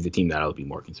Tennessee is the team that I'll be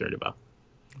more concerned about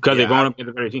because they're going up against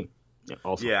a better team.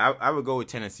 Yeah, I would go with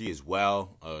Tennessee as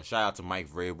well. Shout out to Mike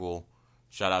Vrabel.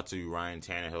 Shout out to Ryan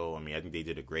Tannehill. I mean, I think they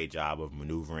did a great job of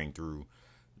maneuvering through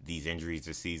these injuries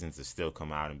this season to still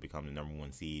come out and become the number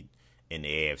 1 seed in the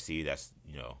AFC. That's,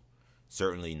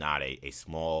 certainly not a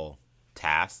small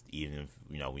task, even if,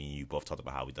 when you both talked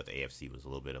about how we thought the AFC was a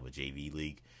little bit of a JV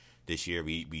league this year.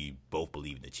 We both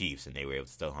believe in the Chiefs, and they were able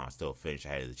to still finish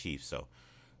ahead of the Chiefs. So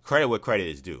credit where credit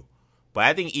is due. But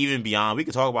I think even beyond, we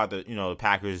could talk about the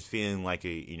Packers feeling like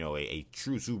a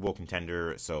true Super Bowl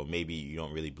contender. So maybe you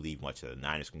don't really believe much that the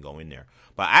Niners can go in there.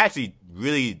 But I actually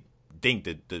really think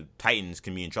that the Titans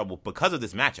can be in trouble because of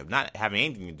this matchup, not having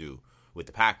anything to do with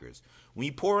the Packers. When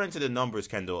you pour into the numbers,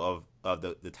 Kendall, of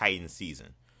the Titans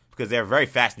season, because they're a very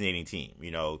fascinating team.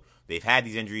 They've had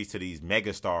these injuries to these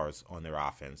mega stars on their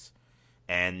offense.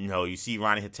 And, you see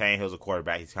Ronnie Tannehill's a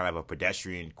quarterback. He's kind of a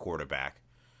pedestrian quarterback.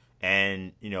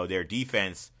 And, their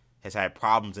defense has had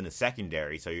problems in the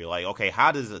secondary. So you're like, okay,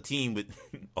 how does a team with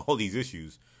all these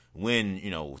issues win,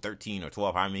 13 or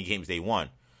 12, how many games they won?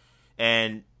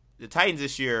 And the Titans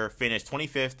this year finished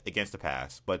 25th against the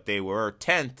pass, but they were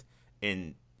 10th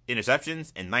in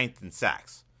interceptions and 9th in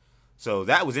sacks. So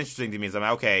that was interesting to me. I'm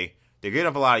like, okay, they're getting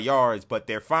up a lot of yards, but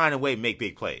they're finding a way to make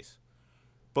big plays.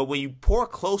 But when you pour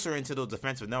closer into those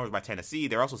defensive numbers by Tennessee,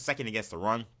 they're also second against the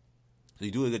run. So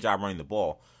you do a good job running the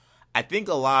ball. I think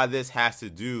a lot of this has to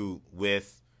do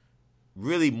with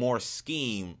really more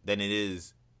scheme than it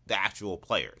is the actual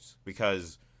players.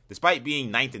 Because despite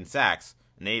being 9th in sacks,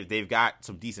 and they've got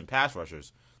some decent pass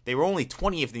rushers, they were only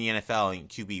 20th in the NFL in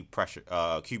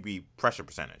QB pressure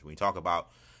percentage. When you talk about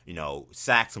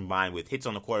sacks combined with hits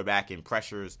on the quarterback and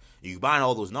pressures, you combine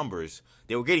all those numbers,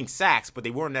 they were getting sacks, but they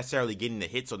weren't necessarily getting the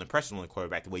hits on the pressure on the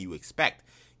quarterback the way you expect,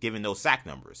 given those sack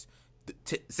numbers.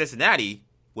 Cincinnati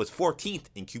was 14th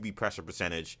in QB pressure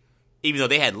percentage, even though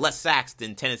they had less sacks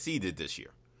than Tennessee did this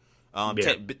year.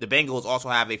 The Bengals also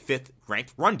have a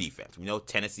 5th-ranked run defense. We know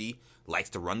Tennessee likes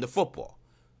to run the football.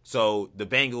 So the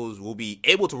Bengals will be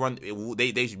able to run.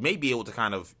 They may be able to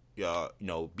kind of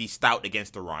be stout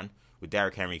against the run with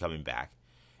Derrick Henry coming back.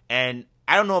 And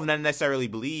I don't know if I necessarily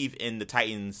believe in the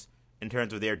Titans in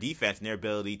terms of their defense and their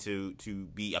ability to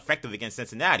be effective against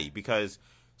Cincinnati, because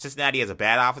Cincinnati has a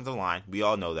bad offensive line. We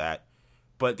all know that.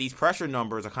 But these pressure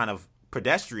numbers are kind of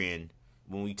pedestrian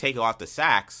when we take off the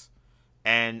sacks.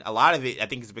 And a lot of it, I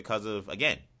think, is because of,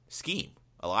 again, scheme.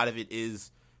 A lot of it is,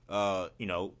 Mike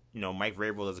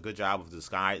Vrabel does a good job of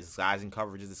disguising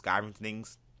coverages, disguising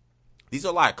things. These are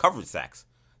a lot of coverage sacks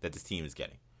that this team is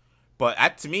getting.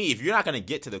 But to me, if you're not going to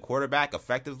get to the quarterback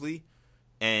effectively,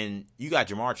 and you got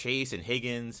Jamar Chase and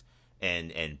Higgins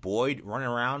and Boyd running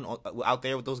around out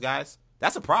there with those guys,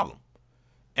 that's a problem.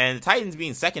 And the Titans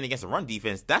being second against the run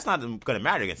defense, that's not going to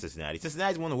matter against Cincinnati.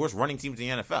 Cincinnati's one of the worst running teams in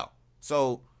the NFL.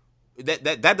 So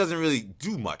that doesn't really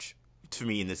do much to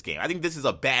me in this game. I think this is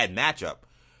a bad matchup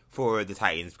for the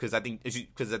Titans because I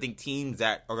think teams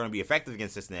that are going to be effective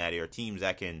against Cincinnati are teams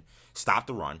that can stop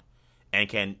the run and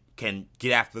can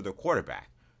get after their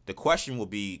quarterback. The question will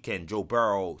be, can Joe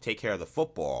Burrow take care of the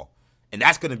football? And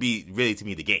that's going to be really, to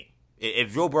me, the game.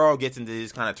 If Joe Burrow gets into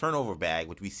this kind of turnover bag,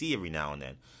 which we see every now and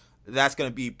then, that's going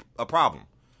to be a problem.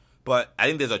 But I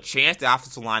think there's a chance the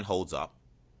offensive line holds up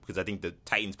because I think the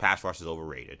Titans' pass rush is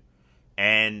overrated.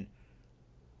 And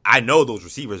I know those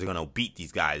receivers are going to beat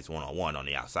these guys one-on-one on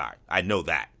the outside. I know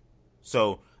that.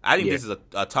 So I think this is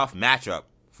a tough matchup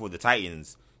for the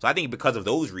Titans. So I think because of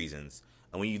those reasons,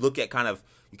 and when you look at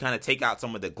you take out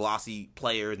some of the glossy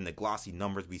players and the glossy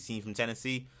numbers we've seen from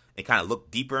Tennessee and kind of look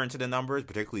deeper into the numbers,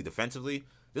 particularly defensively,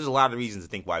 there's a lot of reasons to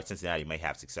think why Cincinnati may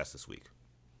have success this week.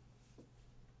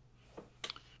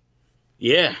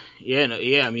 Yeah.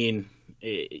 I mean,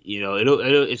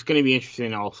 it's going to be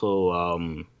interesting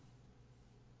also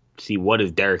see what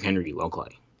does Derrick Henry look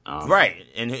like. Right,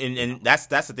 and that's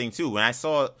the thing too. When I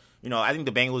saw, I think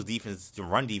the Bengals defense, the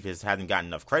run defense, hasn't gotten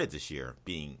enough credit this year,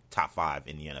 being top 5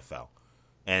 in the NFL.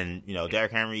 And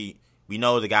Derrick Henry, we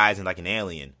know the guy's like an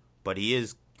alien, but he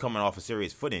is coming off a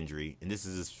serious foot injury, and this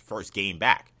is his first game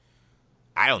back.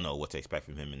 I don't know what to expect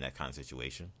from him in that kind of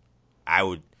situation.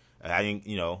 I think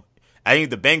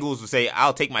the Bengals would say,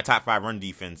 I'll take my top 5 run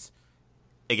defense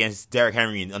against Derrick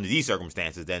Henry under these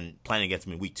circumstances than playing against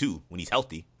him in week 2 when he's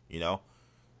healthy. Yeah.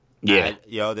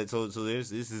 So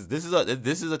this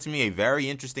is to me a very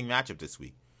interesting matchup this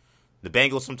week. The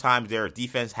Bengals, sometimes their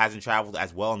defense hasn't traveled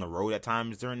as well on the road at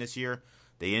times during this year.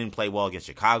 They didn't play well against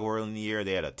Chicago early in the year.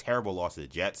 They had a terrible loss to the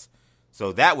Jets.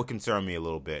 So that would concern me a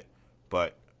little bit.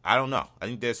 But I don't know. I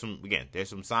think there's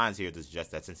some signs here to suggest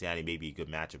that Cincinnati may be a good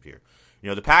matchup here.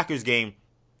 The Packers game,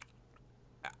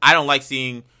 I don't like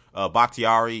seeing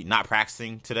Bakhtiari not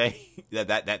practicing today.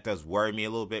 that does worry me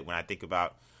a little bit when I think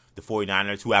about the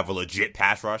 49ers, who have a legit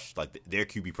pass rush. Like, their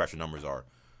QB pressure numbers are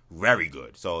very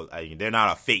good. So they're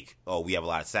not a fake, we have a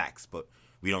lot of sacks, but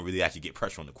we don't really actually get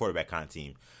pressure on the quarterback kind of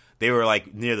team. They were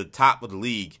like near the top of the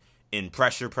league in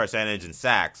pressure percentage and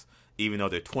sacks, even though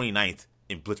they're 29th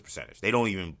in blitz percentage. They don't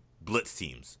even blitz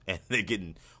teams, and they're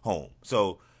getting home.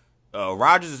 So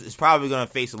Rodgers is probably going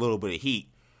to face a little bit of heat.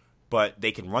 but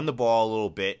they can run the ball a little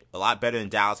bit, a lot better than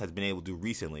Dallas has been able to do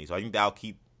recently. So I think that'll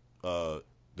keep the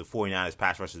 49ers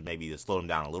pass rushers maybe to slow them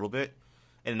down a little bit.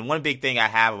 And one big thing I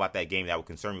have about that game that would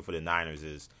concern me for the Niners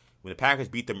is when the Packers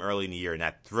beat them early in the year in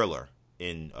that thriller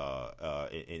in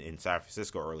San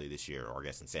Francisco early this year, or I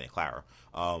guess in Santa Clara,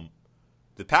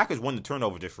 the Packers won the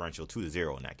turnover differential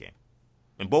 2-0 in that game.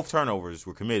 And both turnovers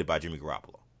were committed by Jimmy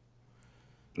Garoppolo.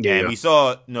 Yeah, and we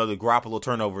saw, the Garoppolo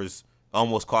turnovers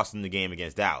almost cost him the game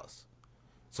against Dallas.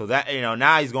 So that,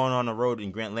 now he's going on the road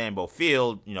in Grant Lambeau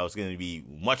Field. It's going to be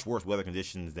much worse weather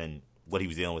conditions than what he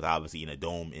was dealing with, obviously, in a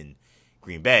dome in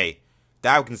Green Bay.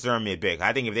 That would concern me a bit.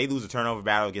 I think if they lose a turnover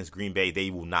battle against Green Bay, they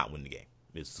will not win the game.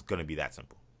 It's going to be that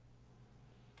simple.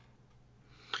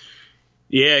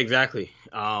 Yeah, exactly.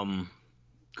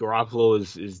 Garoppolo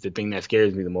is the thing that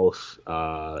scares me the most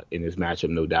in this matchup,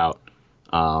 no doubt.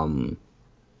 I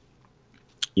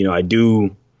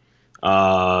do.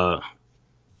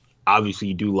 Obviously,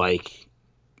 you do like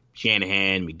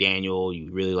Shanahan, McDaniel.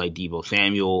 You really like Deebo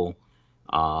Samuel.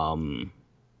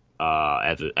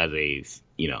 As a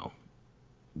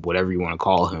whatever you want to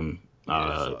call him,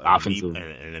 offensive,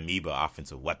 an amoeba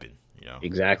offensive weapon.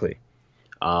 Exactly.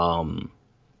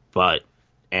 But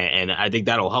I think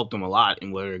that'll help them a lot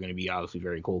in what are going to be obviously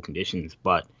very cold conditions.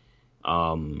 But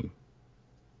I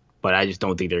just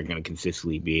don't think they're going to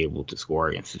consistently be able to score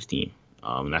against this team.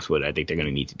 And that's what I think they're going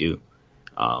to need to do.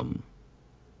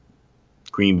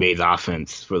 Green Bay's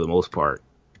offense, for the most part,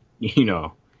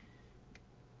 they're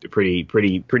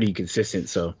pretty consistent.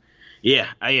 So,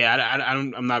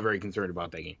 I'm not very concerned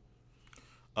about that game.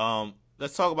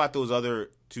 Let's talk about those other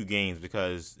two games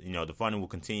because, the fun will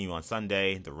continue on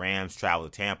Sunday. The Rams travel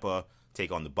to Tampa,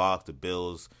 take on the Bucs. The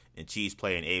Bills and Chiefs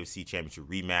play an AFC Championship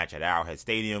rematch at Arrowhead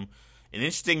Stadium. An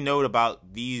interesting note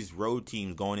about these road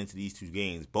teams going into these two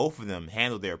games, both of them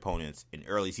handled their opponents in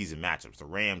early season matchups. The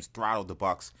Rams throttled the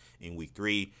Bucs in Week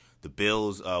 3. The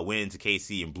Bills went into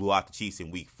KC and blew out the Chiefs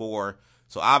in Week 4.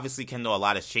 So obviously, Kendall, a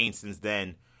lot has changed since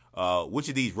then. Which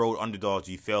of these road underdogs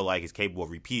do you feel like is capable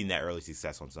of repeating that early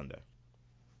success on Sunday?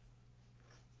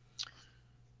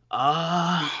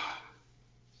 I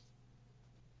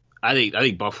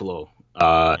think Buffalo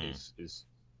is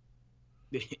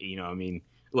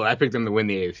look, I picked them to win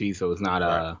the AFC, so it's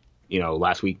not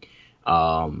last week.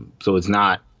 So it's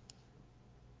not.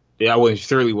 Yeah, I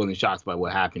certainly wasn't shocked by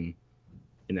what happened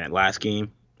in that last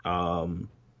game. But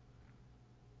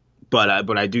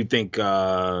I do think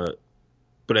that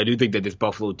this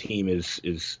Buffalo team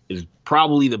is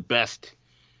probably the best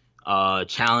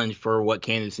challenge for what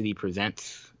Kansas City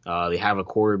presents. They have a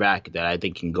quarterback that I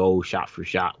think can go shot for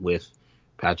shot with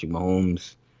Patrick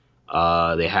Mahomes.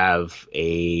 They have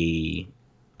a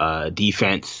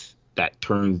defense that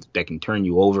can turn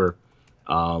you over,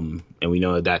 and we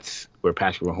know that's where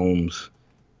Patrick Mahomes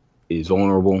is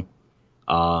vulnerable.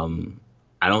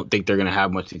 I don't think they're going to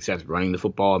have much success running the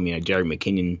football. I mean, Jerick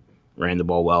McKinnon ran the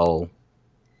ball well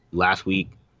last week,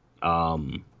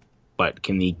 but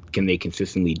can they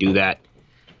consistently do that?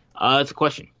 It's a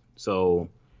question. So,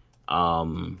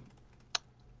 and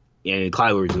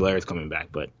Clyde Edwards-Helaire is coming back,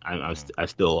 but I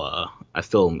still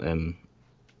am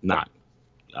not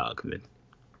convinced.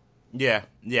 Yeah,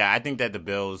 I think that the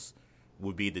Bills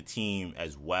would be the team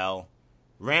as well.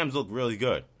 Rams look really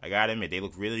good. I gotta admit, they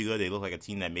look really good. They look like a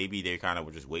team that maybe they kind of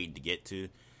were just waiting to get to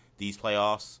these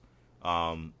playoffs.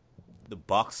 The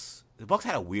Bucs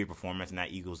had a weird performance in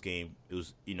that Eagles game. It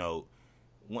was,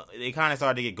 they kind of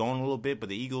started to get going a little bit, but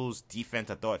the Eagles' defense,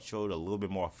 I thought, showed a little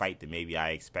bit more fight than maybe I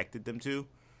expected them to.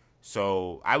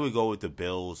 So I would go with the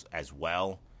Bills as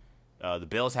well. The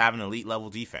Bills have an elite level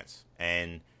defense,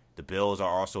 and the Bills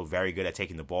are also very good at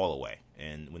taking the ball away.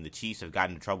 And when the Chiefs have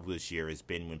gotten into trouble this year, it's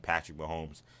been when Patrick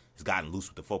Mahomes has gotten loose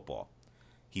with the football.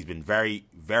 He's been very,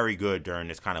 very good during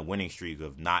this kind of winning streak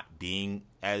of not being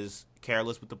as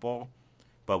careless with the ball.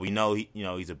 But we know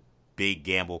he's a big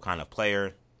gamble kind of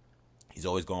player. He's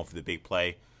always going for the big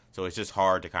play. So it's just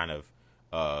hard to kind of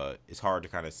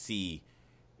see,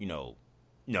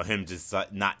 him just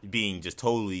not being just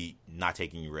totally not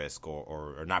taking risk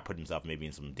or not putting himself maybe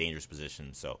in some dangerous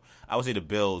positions. So I would say the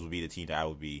Bills would be the team that I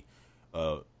would be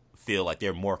feel like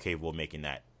they're more capable of making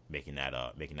that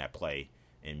play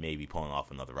and maybe pulling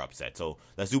off another upset. So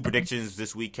let's do predictions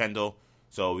this week, Kendall.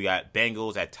 So we got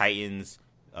Bengals at Titans.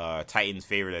 Titans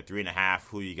favored at 3.5.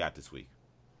 Who you got this week?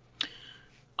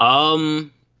 Bengals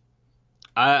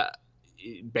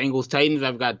Titans.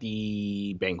 I've got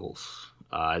the Bengals.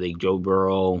 I think Joe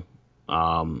Burrow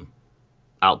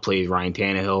outplays Ryan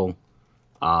Tannehill,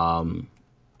 and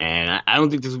I don't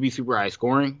think this will be super high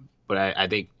scoring, but I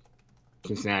think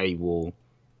Cincinnati will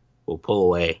pull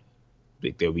away. I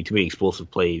think there'll be too many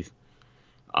explosive plays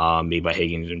made by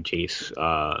Higgins and Chase.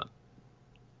 I'll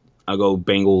go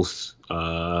Bengals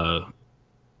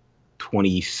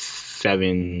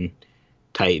 27,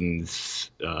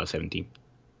 Titans 17.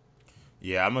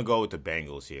 Yeah, I'm going to go with the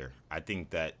Bengals here. I think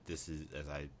that this is, as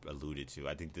I alluded to,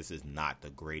 I think this is not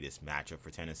the greatest matchup for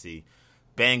Tennessee.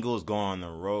 Bengals go on the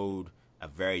road, a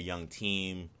very young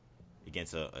team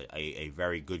against a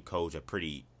very good coach, a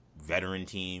pretty veteran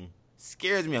team.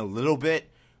 Scares me a little bit,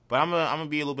 but I'm gonna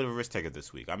be a little bit of a risk taker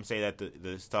this week. I'm going to say that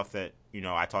the stuff that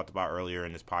I talked about earlier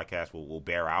in this podcast will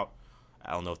bear out.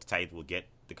 I don't know if the Titans will get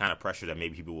the kind of pressure that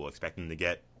maybe people will expect them to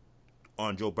get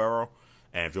on Joe Burrow.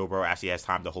 And if Joe Burrow actually has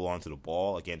time to hold on to the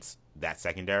ball against that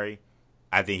secondary,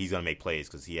 I think he's going to make plays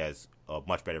because he has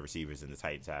much better receivers than the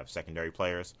Titans have secondary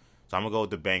players. So I'm going to go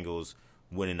with the Bengals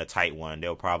winning a tight one.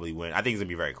 They'll probably win. I think it's going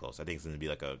to be very close. I think it's going to be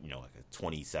like a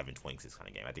 27-26 kind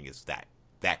of game. I think it's that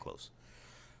close.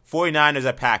 49ers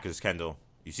at Packers, Kendall.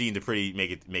 You seem to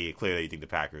make it clear that you think the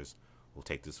Packers will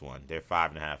take this one. They're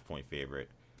 5.5-point favorite.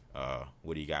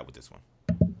 What do you got with this one?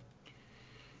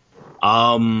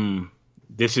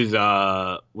 This is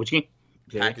which game?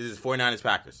 Packers. 49ers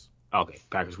Packers. Okay,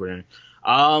 Packers 49ers.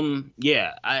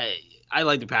 Yeah, I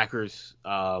like the Packers.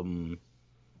 I don't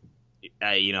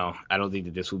think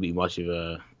that this will be much of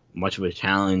a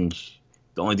challenge.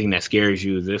 The only thing that scares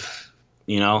you is if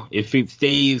it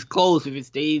stays close, if it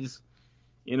stays,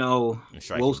 low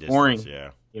scoring.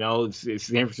 Distance, yeah. It's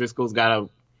San Francisco's got to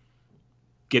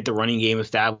get the running game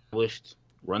established,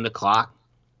 run the clock.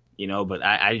 But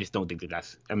I just don't think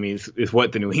that's. I mean, it's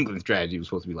what the New England strategy was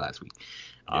supposed to be last week.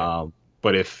 Yeah.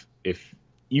 But if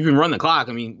you can run the clock,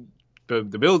 I mean, the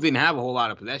Bills didn't have a whole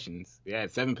lot of possessions. They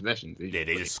had 7 possessions. They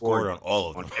just scored on all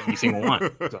of them, on every single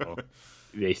one. So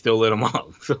they still lit them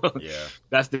up. So yeah,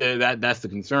 that's the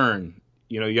concern.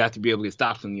 You have to be able to get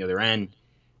stops on the other end.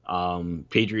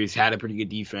 Patriots had a pretty good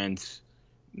defense.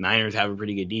 Niners have a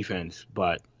pretty good defense,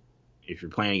 but if you're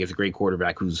playing against a great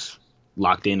quarterback who's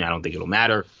locked in, I don't think it'll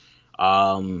matter.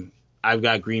 I've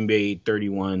got Green Bay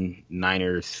 31,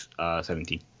 Niners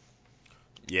 17.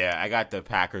 Yeah, I got the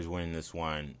Packers winning this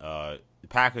one. The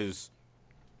Packers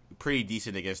pretty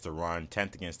decent against the run,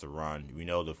 10th against the run. We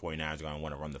know the 49ers are going to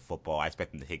want to run the football. I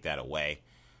expect them to take that away.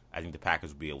 I think the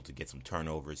Packers will be able to get some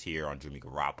turnovers here on Jimmy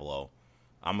Garoppolo.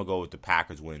 I'm going to go with the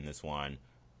Packers winning this one.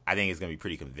 I think it's going to be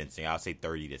pretty convincing. I'll say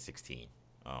 30-16.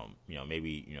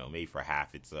 Maybe for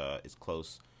half it's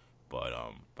close. But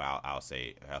I'll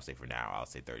say for now, I'll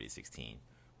say 30-16.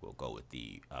 We'll go with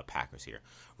the Packers here.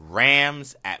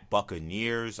 Rams at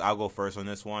Buccaneers. I'll go first on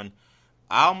this one.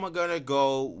 I'm gonna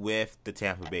go with the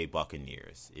Tampa Bay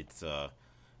Buccaneers. It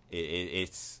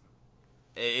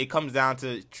comes down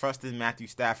to trusting Matthew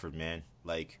Stafford, man.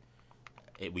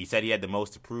 We said he had the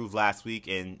most to prove last week,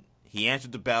 and he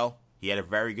answered the bell. He had a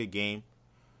very good game.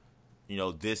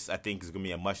 This I think is gonna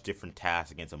be a much different task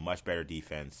against a much better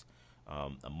defense.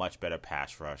 A much better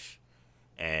pass rush.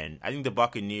 And I think the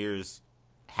Buccaneers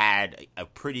had a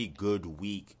pretty good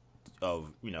week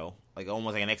of,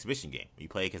 almost like an exhibition game. You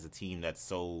play against a team that's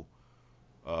so,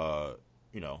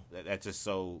 that's just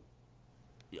so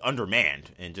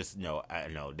undermanned and just,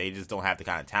 they just don't have the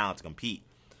kind of talent to compete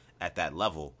at that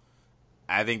level.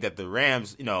 I think that the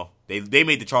Rams, they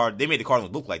made the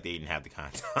Cardinals look like they didn't have the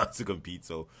kind of talent to compete.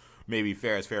 So maybe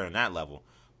fair is fair on that level.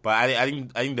 But I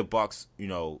think the Bucs,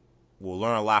 we'll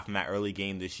learn a lot from that early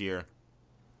game this year.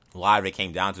 A lot of it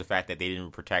came down to the fact that they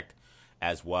didn't protect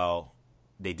as well.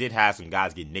 They did have some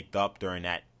guys get nicked up during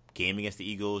that game against the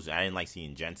Eagles. I didn't like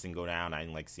seeing Jensen go down. I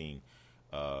didn't like seeing,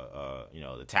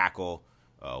 the tackle,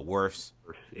 Wirfs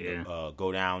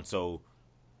go down. So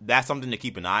that's something to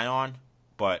keep an eye on.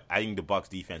 But I think the Bucs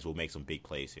defense will make some big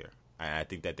plays here. And I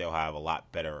think that they'll have a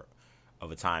lot better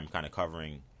of a time kind of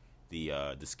covering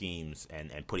the schemes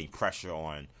and putting pressure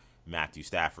on Matthew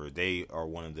Stafford. They are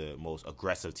one of the most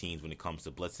aggressive teams when it comes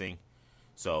to blitzing.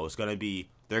 So there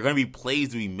are going to be plays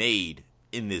to be made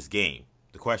in this game.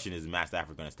 The question is Matt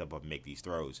Stafford going to step up and make these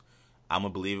throws? I'm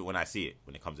going to believe it when I see it,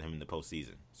 when it comes to him in the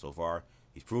postseason. So far,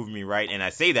 he's proven me right. And I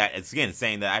say that, it's again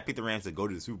saying that I picked the Rams to go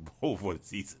to the Super Bowl for the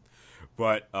season.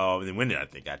 But, and win it, I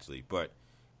think, actually. But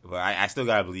I still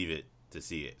got to believe it to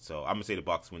see it. So I'm going to say the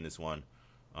Bucs win this one.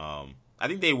 I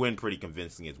think they win pretty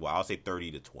convincing as well. I'll say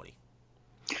 30-20.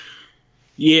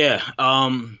 Yeah.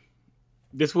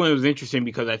 This one was interesting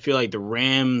because I feel like the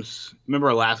Rams,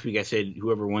 remember last week I said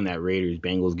whoever won that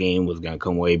Raiders-Bengals game was going to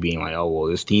come away being like, oh, well,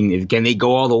 this team, can they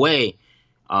go all the way?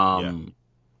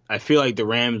 I feel like the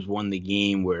Rams won the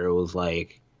game where it was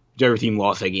like, whichever team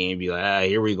lost that game, be like,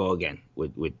 here we go again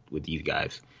with these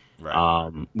guys.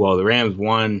 Right. Well, the Rams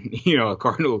won,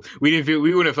 Cardinals. We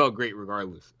wouldn't have felt great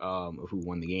regardless of who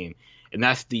won the game. And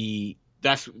that's the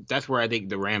that's where I think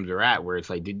the Rams are at, where it's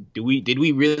like, did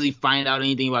we really find out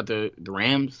anything about the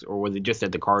Rams, or was it just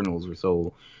that the Cardinals were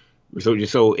so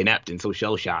inept and so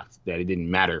shell shocked that it didn't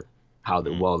matter how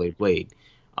well they played?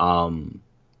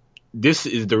 This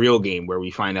is the real game where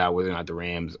we find out whether or not the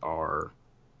Rams are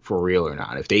for real or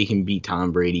not. If they can beat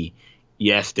Tom Brady,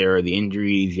 yes, there are the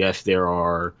injuries. Yes, there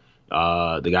are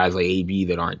the guys like AB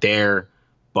that aren't there,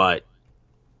 but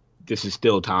this is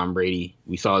still Tom Brady.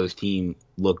 We saw this team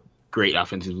look great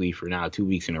offensively for now 2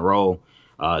 weeks in a row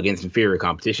against inferior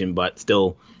competition, but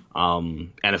still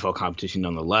NFL competition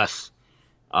nonetheless.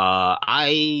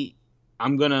 I'm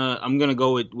gonna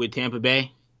go with Tampa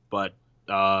Bay, but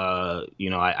I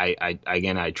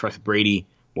trust Brady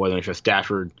more than I trust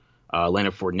Stafford.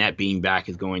 Leonard Fournette being back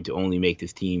is going to only make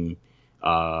this team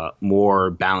more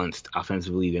balanced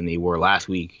offensively than they were last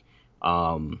week.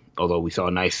 Although we saw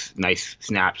nice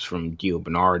snaps from Gio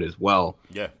Bernard as well,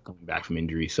 coming back from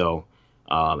injury. So,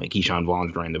 and Keyshawn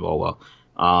Vaughn's running the ball well.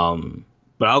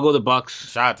 But I'll go the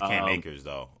Bucks. Shout out to Cam Akers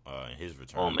though, in his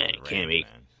return. Oh man, Cam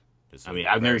Akers. I mean,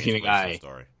 I've never seen a guy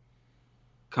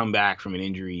come back from an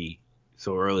injury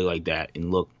so early like that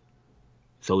and look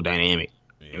so dynamic.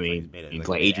 Yeah, I mean, it's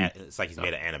like he's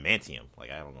made of adamantium. Like,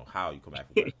 I don't know how you come back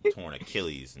from a torn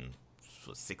Achilles in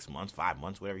 6 months, 5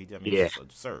 months, whatever he did. I mean, it's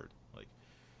absurd. Like,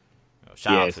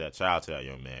 shout out to that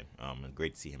young man. And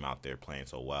great to see him out there playing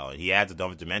so well. And he adds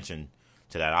another dimension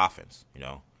to that offense.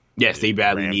 Yes, they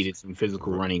badly needed some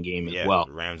physical running game as well.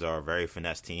 The Rams are a very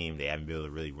finesse team. They haven't been able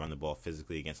to really run the ball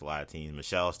physically against a lot of teams.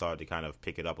 Michelle started to kind of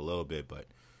pick it up a little bit, but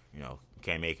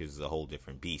Cam Akers is a whole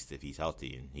different beast if he's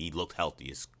healthy, and he looked healthy.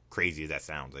 As crazy as that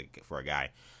sounds, like for a guy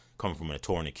coming from a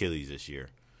torn Achilles this year.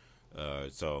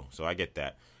 So I get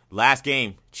that. Last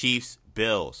game, Chiefs,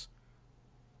 Bills.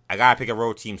 I gotta pick a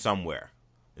road team somewhere.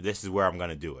 This is where I'm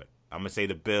gonna do it. I'm gonna say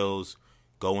the Bills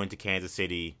go into Kansas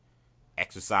City,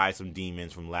 exercise some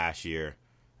demons from last year.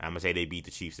 I'm gonna say they beat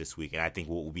the Chiefs this week, and I think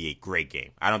it will be a great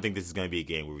game. I don't think this is gonna be a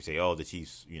game where we say, "Oh, the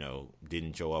Chiefs,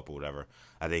 didn't show up" or whatever.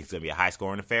 I think it's gonna be a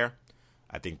high-scoring affair.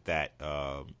 I think that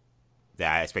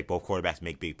that I expect both quarterbacks to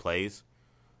make big plays,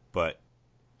 but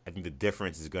I think the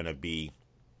difference is gonna be,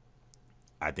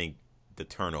 I think, the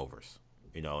turnovers.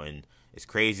 And it's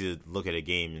crazy to look at a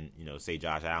game and say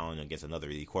Josh Allen against another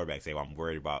elite quarterback, say, "Well, I'm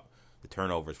worried about the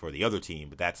turnovers for the other team,"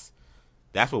 but that's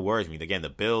what worries me. Again, the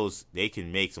Bills, they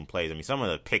can make some plays. I mean, some of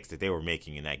the picks that they were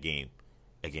making in that game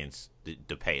against the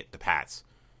Pats,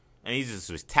 and these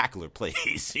are spectacular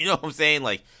plays. You know what I'm saying?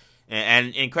 Like,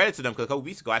 and credit to them, because a couple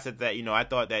weeks ago I said that I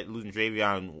thought that losing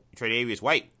Tre'Davious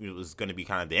White was going to be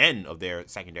kind of the end of their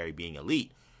secondary being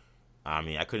elite. I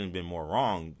mean, I couldn't have been more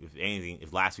wrong. If anything,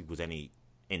 if last week was any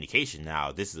indication,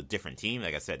 now this is a different team.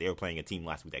 Like I said, they were playing a team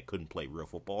last week that couldn't play real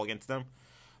football against them,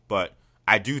 but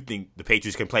I do think the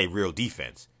Patriots can play real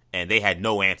defense, and they had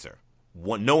no answer.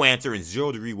 No answer in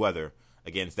 0-degree weather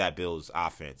against that Bills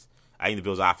offense. I think the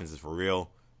Bills offense is for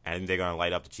real, and I think they're going to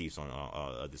light up the Chiefs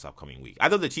on this upcoming week. I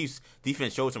thought the Chiefs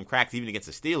defense showed some cracks even against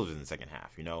the Steelers in the second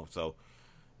half, So,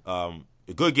 a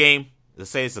good game. Let's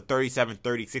say it's a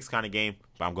 37-36 kind of game,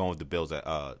 but I'm going with the Bills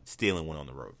stealing one on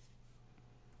the road.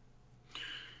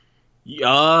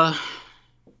 Yeah,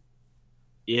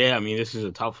 I mean, this is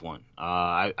a tough one.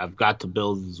 I've got the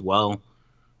Bills as well.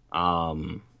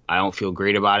 I don't feel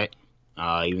great about it,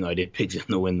 even though I did pick them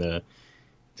to win the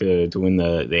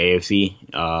AFC.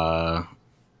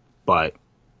 But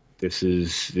this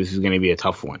is going to be a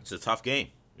tough one. It's a tough game.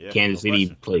 Yeah, Kansas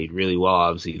City played really well,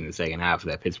 obviously, in the second half of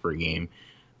that Pittsburgh game,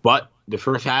 but the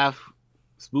first half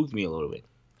spooked me a little bit.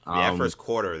 That first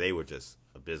quarter, they were just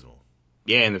abysmal.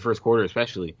 Yeah, in the first quarter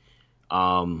especially.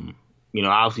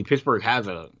 Obviously Pittsburgh have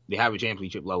a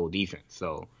championship level defense,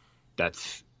 so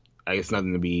that's, I guess,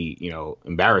 nothing to be,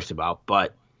 embarrassed about.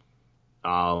 But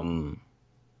to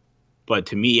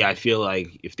me, I feel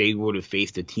like if they would have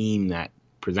faced a team that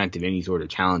presented any sort of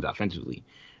challenge offensively,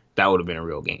 that would have been a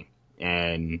real game.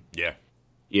 And yeah,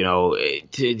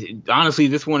 honestly,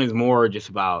 this one is more just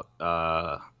about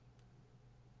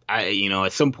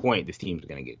at some point this team's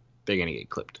gonna get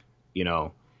clipped.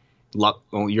 Your luck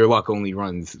only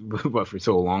runs but for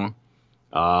so long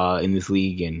in this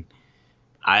league, and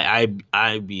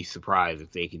I'd be surprised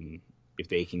if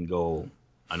they can go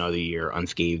another year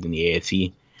unscathed in the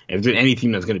AFC. If there's any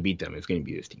team that's going to beat them, it's going to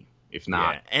be this team. If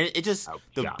not, and it just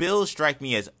the Bills strike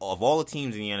me as, of all the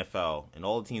teams in the NFL and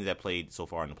all the teams that played so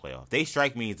far in the playoffs, they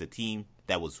strike me as a team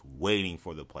that was waiting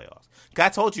for the playoffs. I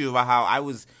told you about how I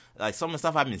was like, some of the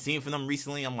stuff I've been seeing from them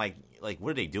recently. I'm like,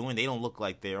 what are they doing? They don't look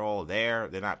like they're all there.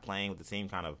 They're not playing with the same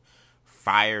kind of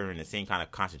fire and the same kind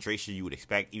of concentration you would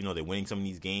expect, even though they're winning some of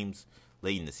these games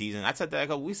late in the season. I said that a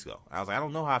couple weeks ago. I was like, I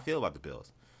don't know how I feel about the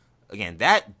Bills. again,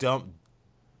 that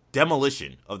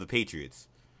demolition of the Patriots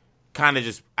kind of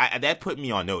just that put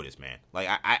me on notice, man. Like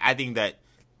I think that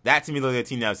to me looks like a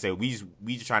team that would say we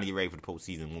just trying to get ready for the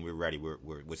postseason. When we're ready,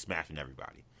 we're smashing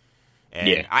everybody.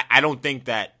 And I don't think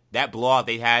that blowout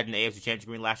they had in the AFC Championship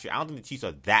game last year, I don't think the Chiefs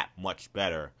are that much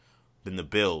better than the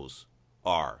Bills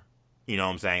are. You know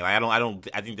what I'm saying? Like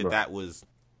I think that was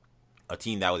a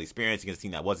team that was experienced against a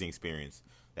team that wasn't experienced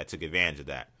that took advantage of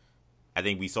that. I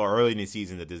think we saw early in the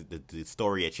season that the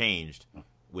story had changed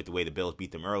with the way the Bills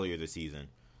beat them earlier this season.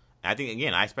 And I think,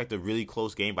 again, I expect a really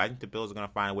close game, but I think the Bills are going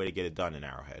to find a way to get it done in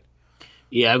Arrowhead.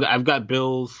 Yeah, I've got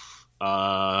Bills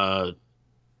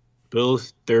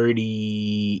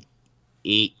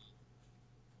 38,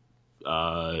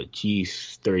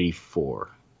 Chiefs 34.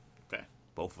 Okay.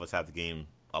 Both of us have the game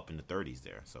up in the 30s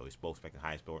there, so we're both expecting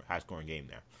high-scoring game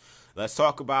there. Let's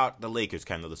talk about the Lakers,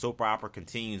 Kendall. The soap opera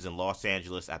continues in Los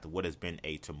Angeles after what has been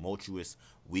a tumultuous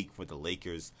week for the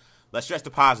Lakers. Let's stress the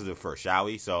positive first, shall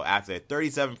we? So after a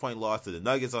 37-point loss to the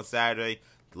Nuggets on Saturday,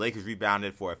 the Lakers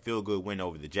rebounded for a feel-good win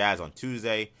over the Jazz on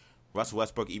Tuesday. Russell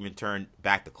Westbrook even turned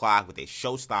back the clock with a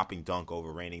show-stopping dunk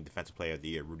over reigning Defensive Player of the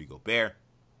Year, Rudy Gobert.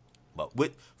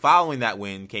 But following that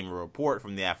win came a report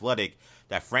from The Athletic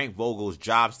that Frank Vogel's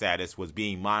job status was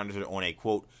being monitored on a,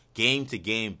 quote,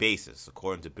 game-to-game basis.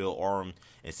 According to Bill Oram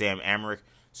and Sam Amick,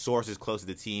 sources close to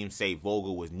the team say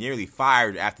Vogel was nearly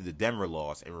fired after the Denver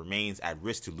loss and remains at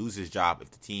risk to lose his job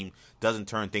if the team doesn't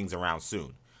turn things around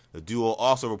soon. The duo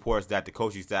also reports that the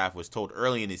coaching staff was told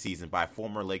early in the season by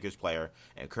former Lakers player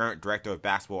and current director of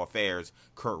basketball affairs,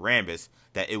 Kurt Rambis,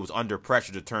 that it was under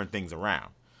pressure to turn things around.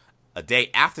 A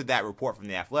day after that report from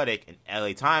The Athletic, an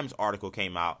LA Times article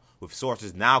came out with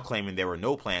sources now claiming there were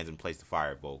no plans in place to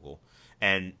fire Vogel,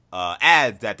 and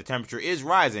adds that the temperature is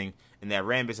rising and that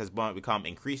Rambis has become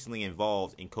increasingly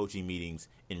involved in coaching meetings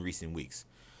in recent weeks.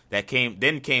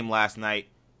 Then came last night.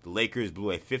 The Lakers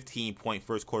blew a 15-point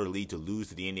first-quarter lead to lose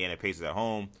to the Indiana Pacers at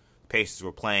home. The Pacers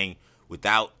were playing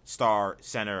without star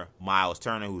center Miles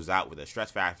Turner, who's out with a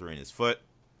stress factor in his foot.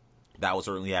 That will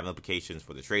certainly have implications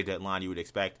for the trade deadline, you would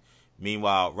expect.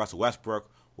 Meanwhile, Russell Westbrook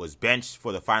was benched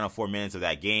for the final 4 minutes of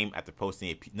that game after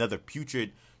posting another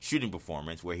putrid shooting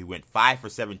performance where he went 5 for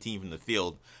 17 from the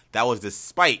field. That was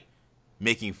despite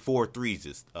making 4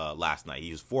 threes last night.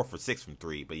 He was 4 for 6 from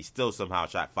 3, but he still somehow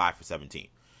shot 5 for 17.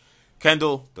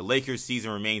 Kendall, the Lakers'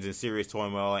 season remains in serious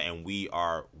turmoil, and we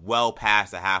are well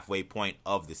past the halfway point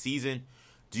of the season.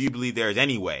 Do you believe there is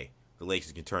any way the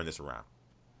Lakers can turn this around?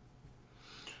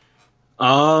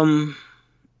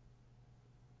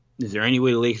 Is there any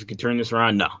way the Lakers can turn this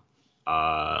around? No.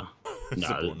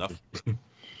 Simple enough.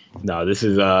 No, this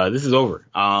is over.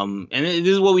 And this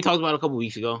is what we talked about a couple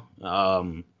weeks ago.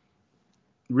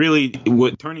 Really,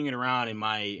 what turning it around in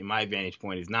my vantage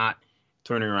point is not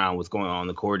turning around what's going on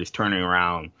the court. It's turning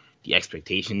around the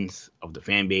expectations of the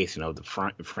fan base and of the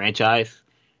franchise.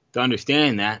 To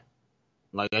understand that,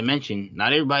 like I mentioned,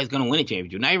 not everybody's going to win a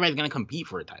championship. Not everybody's going to compete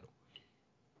for a title.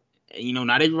 You know,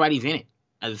 not everybody's in it.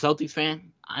 As a Celtics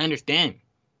fan, I understand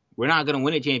we're not going to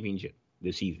win a championship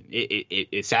this season.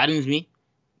 It saddens me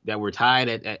that we're tied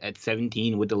at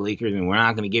 17 with the Lakers, and we're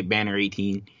not going to get banner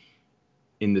 18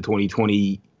 in the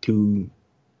 2022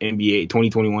 NBA,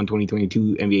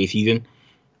 2021-2022 NBA season.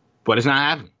 But it's not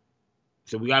happening.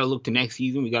 So we got to look to next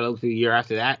season. We got to look to the year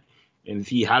after that and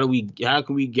see how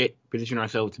can we position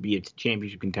ourselves to be a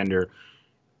championship contender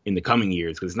in the coming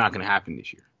years, because it's not going to happen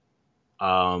this year.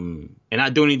 And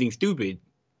not do anything stupid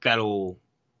to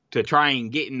try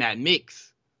and get in that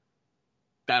mix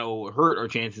that'll hurt our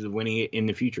chances of winning it in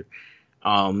the future.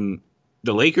 The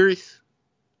Lakers,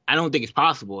 I don't think it's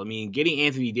possible. I mean, getting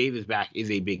Anthony Davis back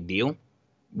is a big deal.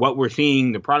 What we're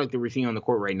seeing, the product that we're seeing on the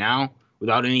court right now,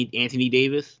 without any Anthony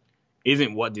Davis,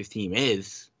 isn't what this team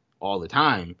is all the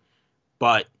time.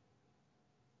 But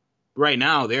right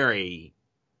now, they're a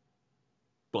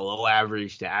below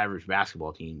average to average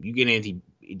basketball team. You get Anthony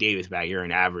Davis back, you're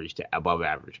an average to above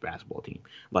average basketball team.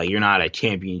 Like, you're not a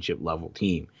championship level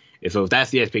team. And so if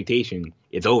that's the expectation,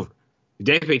 it's over. If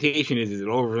the expectation is it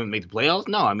over for them to make the playoffs?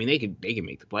 No, I mean, they can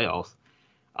make the playoffs.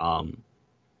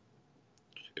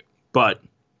 But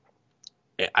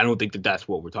I don't think that's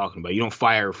what we're talking about. You don't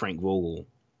fire Frank Vogel,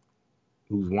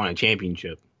 who's won a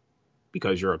championship,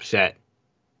 because you're upset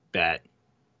that,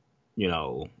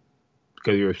 because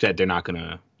you're upset they're not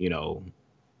gonna,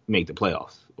 make the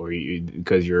playoffs, or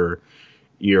because I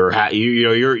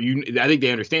think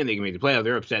they understand they can make the playoffs.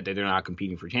 They're upset that they're not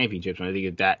competing for championships, and I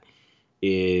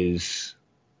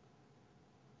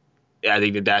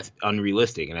think that's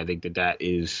unrealistic, and I think that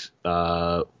is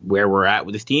where we're at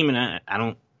with this team, and I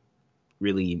don't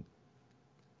really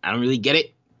get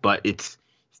it, but it's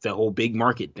the whole big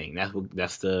market thing.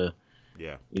 That's the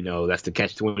that's the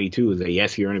catch-22 is that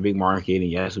yes, you're in a big market, and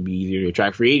yes, it'll be easier to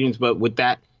attract free agents, but with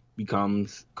that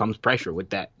comes pressure.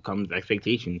 With that comes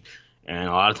expectation, and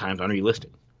a lot of times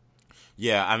unrealistic.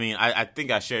 Yeah, I mean, I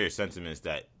think I share your sentiments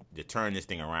that to turn this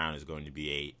thing around is going to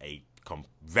be a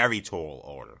very tall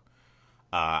order.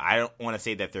 I don't want to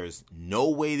say that there's no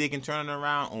way they can turn it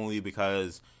around, only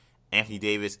because Anthony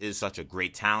Davis is such a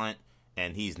great talent,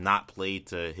 and he's not played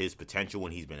to his potential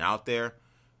when he's been out there.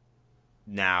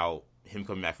 Now, him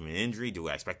coming back from an injury, do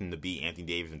I expect him to be Anthony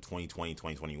Davis in 2020,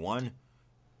 2021?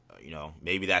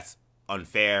 Maybe that's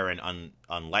unfair and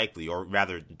unlikely, or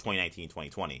rather 2019,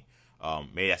 2020.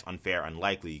 Maybe that's unfair,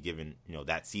 unlikely, given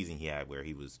that season he had where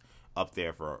he was up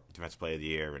there for Defensive Player of the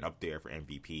Year and up there for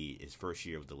MVP his first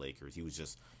year with the Lakers. He was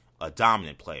just a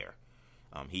dominant player.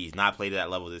 He's not played at that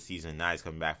level this season. Now he's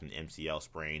coming back from the MCL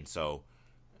sprain, so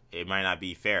it might not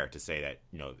be fair to say that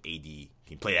if AD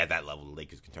can play at that level, the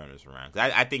Lakers can turn this around.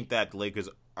 I think that the Lakers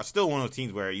are still one of those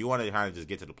teams where you want to kind of just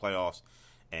get to the playoffs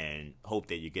and hope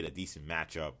that you get a decent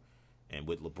matchup. And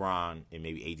with LeBron and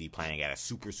maybe AD playing at a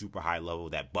super, super high level,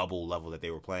 that bubble level that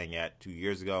they were playing at 2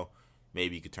 years ago,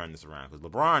 maybe you could turn this around. Because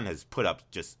LeBron has put up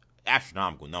just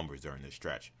astronomical numbers during this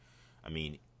stretch. I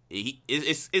mean,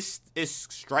 it's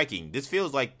striking. This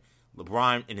feels like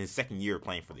LeBron in his second year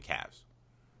playing for the Cavs,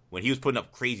 when he was putting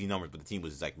up crazy numbers, but the team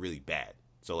was like really bad.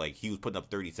 So like he was putting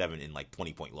up 37 in like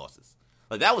 20-point losses.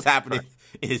 Like that was happening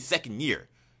in his second year.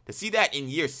 To see that in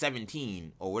year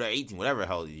 17 or whatever, 18, whatever the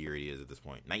hell the year it is at this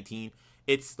point, 19,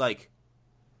 it's like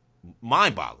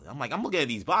mind-boggling. I'm looking at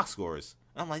these box scores,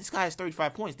 and I'm like, this guy has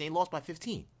 35 points. They lost by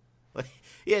 15. Like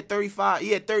he had 35,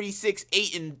 he had 36,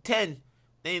 8, and 10.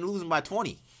 They ain't losing by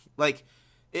 20. Like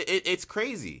it's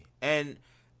crazy, and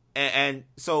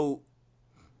so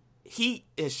he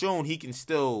has shown he can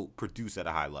still produce at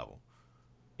a high level.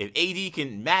 If AD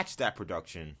can match that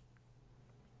production,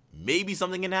 maybe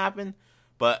something can happen.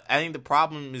 But I think the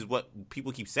problem is what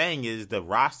people keep saying is the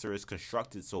roster is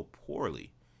constructed so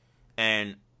poorly.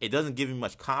 And it doesn't give me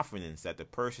much confidence that the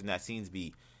person that seems to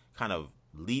be kind of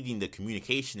leading the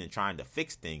communication and trying to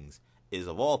fix things is,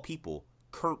 of all people,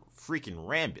 Kurt freaking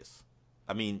Rambis.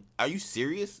 I mean, are you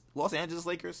serious, Los Angeles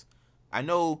Lakers? I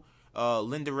know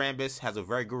Linda Rambis has a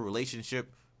very good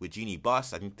relationship with Jeannie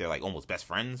Buss. I think they're like almost best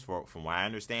friends from what I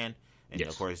understand. And yes.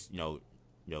 Of course,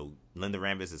 Linda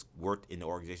Rambis has worked in the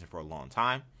organization for a long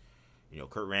time.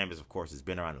 Kurt Rambis, of course, has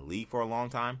been around the league for a long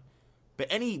time. But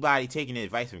anybody taking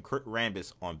advice from Kurt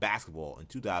Rambis on basketball in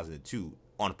 2002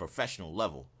 on a professional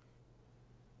level,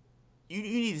 you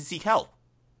need to seek help.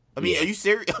 I mean, Are you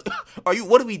serious?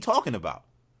 What are we talking about?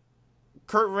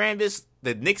 Kurt Rambis,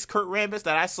 the Knicks Kurt Rambis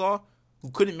that I saw,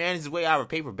 who couldn't manage his way out of a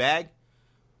paper bag?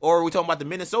 Or are we talking about the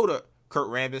Minnesota Kurt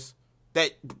Rambis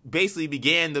that basically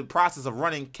began the process of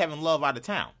running Kevin Love out of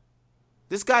town?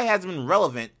 This guy hasn't been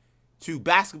relevant to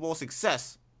basketball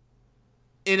success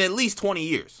in at least 20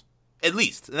 years. At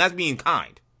least. And that's being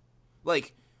kind.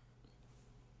 Like,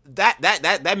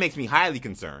 that makes me highly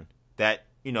concerned that,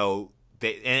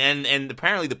 and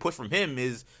apparently the push from him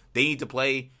is they need to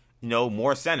play,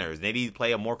 more centers. They need to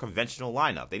play a more conventional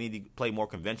lineup. They need to play more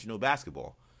conventional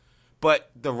basketball.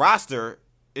 But the roster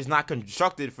is not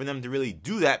constructed for them to really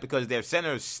do that because their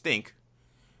centers stink.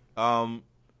 And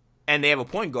they have a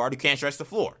point guard who can't stretch the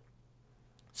floor.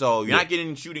 So you're not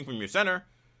getting shooting from your center.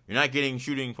 You're not getting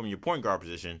shooting from your point guard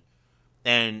position.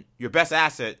 And your best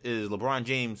asset is LeBron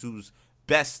James, who's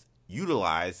best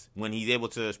utilized when he's able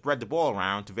to spread the ball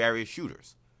around to various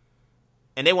shooters.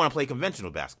 And they want to play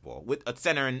conventional basketball with a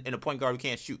center and a point guard who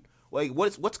can't shoot. Like,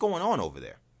 what's going on over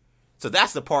there? So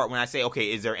that's the part when I say,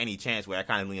 okay, is there any chance, where I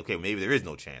kind of lean, okay, maybe there is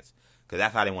no chance because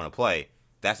that's how they want to play.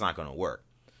 That's not going to work.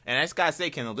 And I just got to say,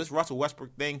 Kendall, this Russell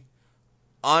Westbrook thing,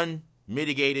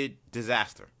 unmitigated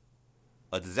disaster.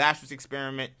 A disastrous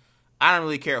experiment. I don't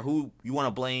really care who you want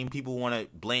to blame. People want to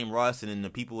blame Russ, and then the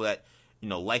people that,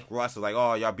 like Russ are like,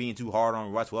 oh, y'all being too hard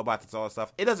on Russ. What about this all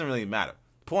stuff? It doesn't really matter.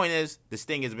 Point is, this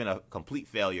thing has been a complete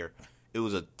failure. It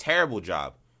was a terrible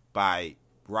job by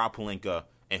Rob Pelinka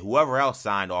and whoever else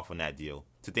signed off on that deal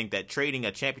to think that trading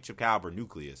a championship caliber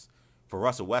nucleus for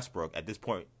Russell Westbrook at this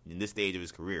point in this stage of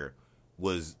his career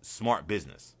was smart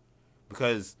business.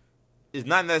 Because it's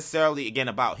not necessarily, again,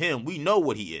 about him. We know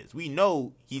what he is. We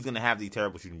know he's going to have these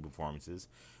terrible shooting performances.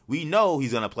 We know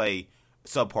he's going to play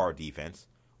subpar defense.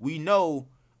 We know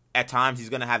at times he's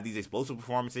going to have these explosive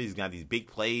performances. He's going to have these big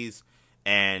plays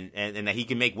and that he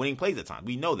can make winning plays at times.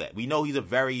 We know that. We know he's a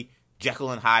very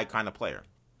Jekyll and Hyde kind of player.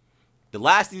 The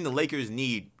last thing the Lakers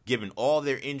need, given all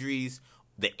their injuries,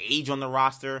 the age on the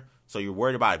roster, so you're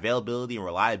worried about availability and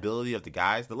reliability of the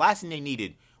guys, the last thing they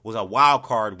needed was a wild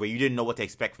card where you didn't know what to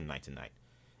expect from night to night.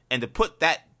 And to put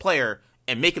that player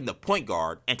and make him the point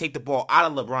guard and take the ball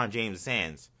out of LeBron James'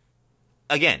 hands,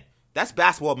 again, that's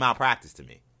basketball malpractice to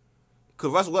me.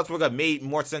 Could Russell Westbrook have made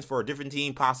more sense for a different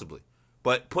team? Possibly.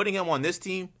 But putting him on this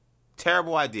team,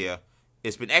 terrible idea.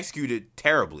 It's been executed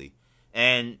terribly.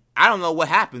 And I don't know what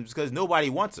happens because nobody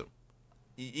wants him.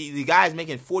 The guy's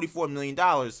making $44 million,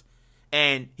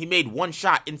 and he made one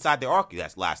shot inside the arc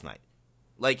last night.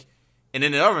 And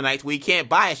then the other nights where he can't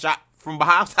buy a shot from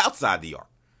behind outside the arc.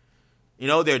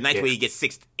 There are nights where he gets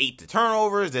 6-8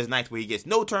 turnovers. There's nights where he gets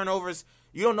no turnovers.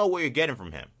 You don't know what you're getting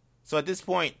from him. So at this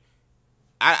point,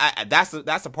 that's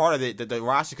a part of the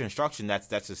roster construction that's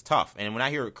just tough. And when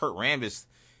I hear Kurt Rambis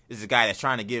is the guy that's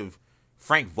trying to give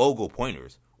Frank Vogel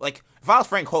pointers, if I was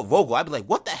Frank Vogel, I'd be like,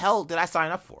 what the hell did I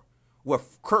sign up for? Where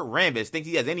Kurt Rambis thinks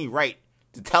he has any right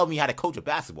to tell me how to coach a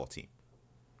basketball team.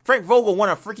 Frank Vogel won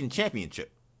a freaking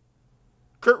championship.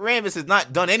 Kurt Rambis has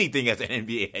not done anything as an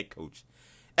NBA head coach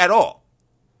at all.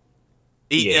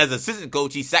 As assistant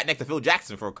coach, he sat next to Phil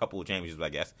Jackson for a couple of championships, I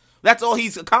guess. That's all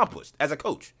he's accomplished as a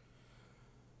coach.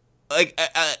 And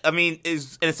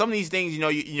some of these things,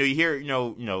 you hear,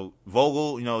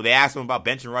 Vogel, they ask him about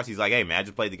benching Russ. He's like, hey, man, I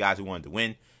just played the guys who wanted to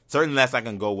win. Certainly that's not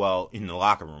going to go well in the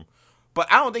locker room. But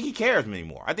I don't think he cares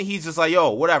anymore. I think he's just like,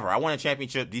 yo, whatever. I won a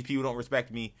championship. These people don't respect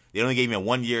me. They only gave me a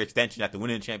 1-year extension after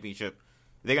winning the championship.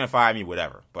 They're going to fire me,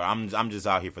 whatever. But I'm just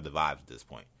out here for the vibes at this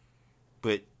point.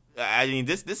 But,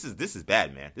 this is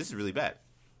bad, man. This is really bad.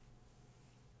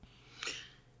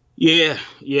 Yeah,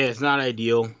 it's not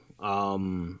ideal.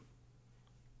 To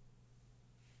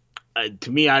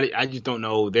me, I just don't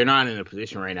know. They're not in a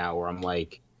position right now where I'm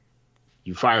like,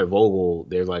 you fire Vogel,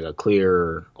 there's a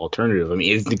clear alternative.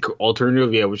 Is the alternative,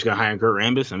 we're just gonna hire Kurt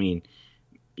Rambis?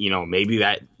 Maybe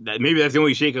that's the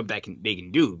only shakeup they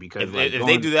can do because if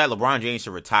they do that, LeBron James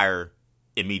should retire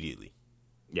immediately.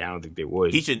 Yeah, I don't think they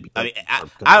would. He should.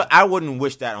 I wouldn't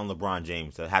wish that on LeBron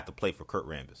James to have to play for Kurt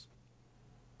Rambis.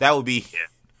 That would be.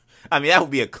 Yeah. That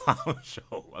would be a clown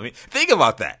show. Think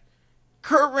about that.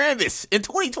 Kurt Rambis in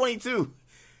 2022,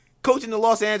 coaching the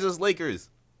Los Angeles Lakers,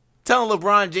 telling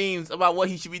LeBron James about what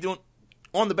he should be doing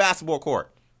on the basketball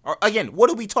court. Or again, what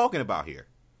are we talking about here?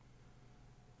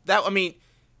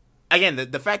 Again,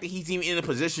 the fact that he's even in a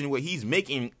position where he's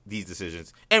making these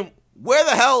decisions. And where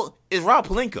the hell is Rob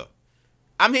Pelinka?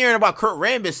 I'm hearing about Kurt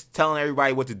Rambis telling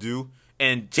everybody what to do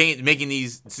and making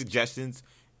these suggestions.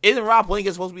 Isn't Rob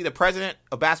Pelinka supposed to be the president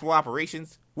of basketball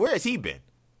operations? Where has he been?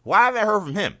 Why haven't I heard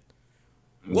from him?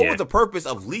 What was the purpose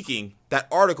of leaking that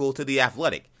article to The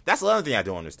Athletic? That's another thing I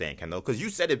don't understand, Kendall, because you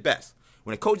said it best.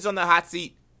 When a coach is on the hot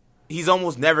seat, he's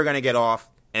almost never going to get off,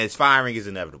 and his firing is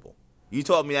inevitable. You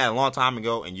told me that a long time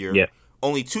ago, and you're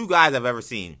only 2 guys I've ever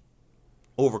seen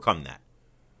overcome that.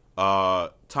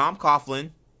 Tom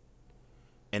Coughlin,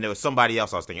 and there was somebody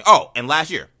else I was thinking. Oh, and last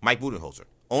year, Mike Budenholzer.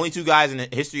 Only 2 guys in the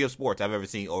history of sports I've ever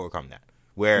seen overcome that.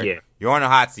 Where you're on a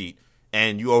hot seat,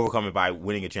 and you overcome it by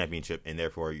winning a championship, and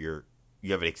therefore you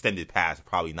have an extended path of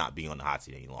probably not being on the hot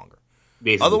seat any longer.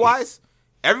 Basically. Otherwise,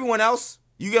 everyone else,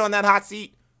 you get on that hot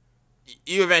seat,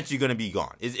 you're eventually going to be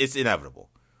gone. It's inevitable.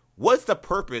 What's the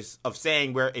purpose of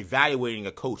saying we're evaluating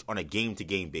a coach on a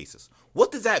game-to-game basis?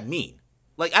 What does that mean?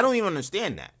 I don't even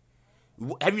understand that.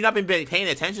 Have you not been paying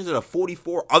attention to the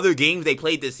 44 other games they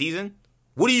played this season?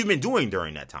 What have you been doing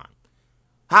during that time?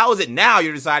 How is it now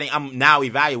you're deciding I'm now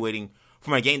evaluating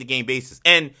from a game-to-game basis?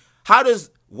 And how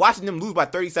does watching them lose by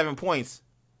 37 points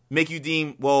make you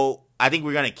deem, well, I think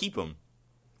we're going to keep him?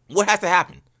 What has to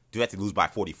happen? Do they have to lose by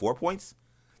 44 points? Do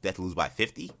they have to lose by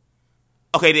 50?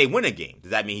 Okay, they win a game.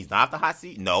 Does that mean he's not off the hot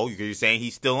seat? No, you're saying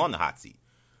he's still on the hot seat.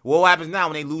 What happens now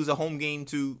when they lose a home game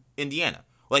to Indiana?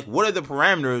 What are the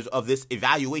parameters of this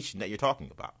evaluation that you're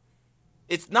talking about?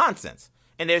 It's nonsense.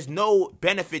 And there's no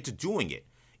benefit to doing it.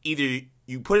 Either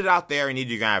you put it out there and either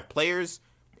you're going to have players.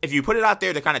 If you put it out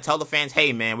there to kind of tell the fans,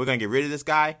 hey, man, we're going to get rid of this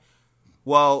guy.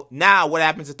 Well, now what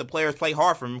happens if the players play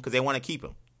hard for him because they want to keep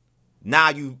him? Now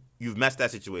you've messed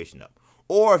that situation up.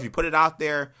 Or if you put it out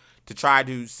there to try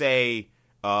to say,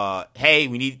 hey,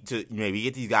 we need to maybe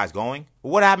get these guys going.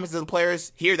 Well, what happens to the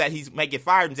players hear that he might get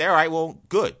fired and say, all right, well,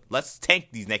 good. Let's tank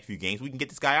these next few games. We can get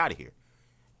this guy out of here.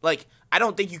 I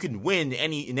don't think you can win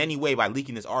in any way by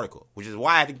leaking this article, which is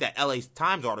why I think that LA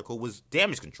Times article was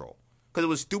damage control, because it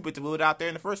was stupid to put it out there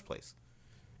in the first place.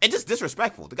 And just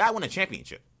disrespectful. The guy won a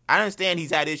championship. I understand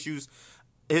he's had issues.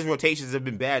 His rotations have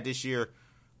been bad this year.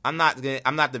 I'm not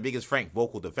the biggest Frank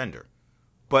Vogel defender.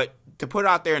 But to put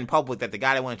out there in public that the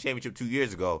guy that won a championship 2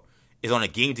 years ago is on a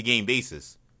game-to-game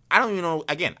basis, I don't even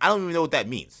know what that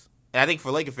means. And I think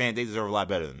for Laker fans, they deserve a lot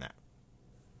better than that.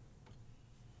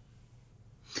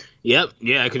 Yep.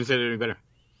 Yeah, I couldn't say it any better.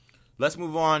 Let's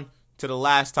move on to the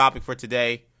last topic for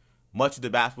today. Much of the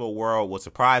basketball world was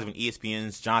surprised when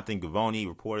ESPN's Jonathan Givony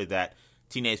reported that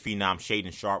teenage phenom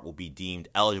Shaedon Sharpe will be deemed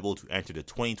eligible to enter the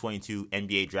 2022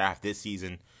 NBA draft this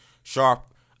season.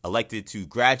 Sharpe elected to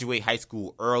graduate high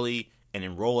school early and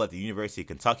enroll at the University of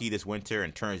Kentucky this winter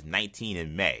and turns 19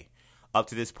 in May. Up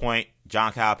to this point,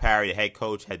 John Calipari, the head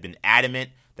coach, had been adamant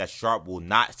that Sharpe will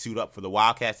not suit up for the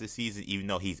Wildcats this season, even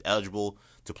though he's eligible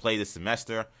to play this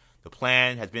semester. The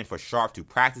plan has been for Sharpe to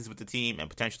practice with the team and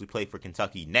potentially play for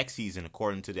Kentucky next season,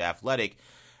 according to The Athletic.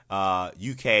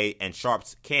 UK and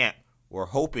Sharpe's camp were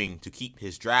hoping to keep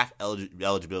his draft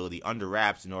eligibility under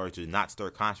wraps in order to not stir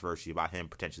controversy about him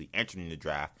potentially entering the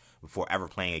draft before ever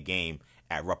playing a game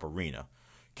at Rupp Arena.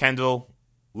 Kendall,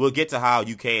 we'll get to how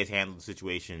UK has handled the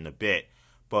situation in a bit,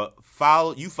 but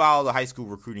follow the high school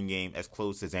recruiting game as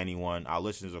close as anyone. Our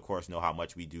listeners, of course, know how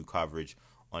much we do coverage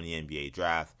on the NBA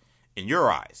draft. In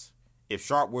your eyes, if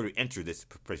Sharpe were to enter this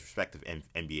prospective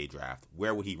NBA draft,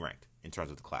 where would he rank in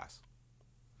terms of the class?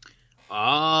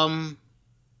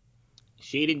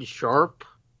 Shaedon Sharpe.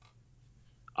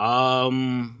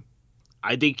 I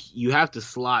think you have to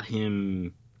slot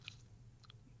him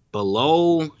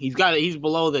below. He's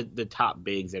below the top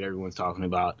bigs that everyone's talking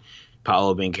about.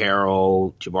 Paolo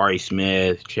Banchero, Jabari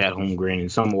Smith, Chet Holmgren, in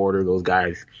some order. Those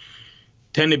guys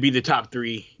tend to be the top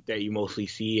three that you mostly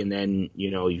see, and then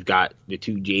you've got the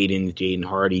two Jaden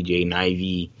Hardy, Jaden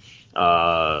Ivey,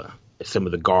 some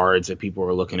of the guards that people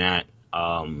are looking at.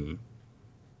 I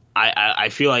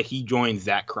feel like he joins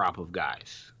that crop of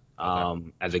guys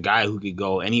as a guy who could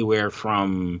go anywhere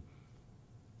from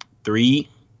 3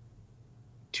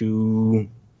 to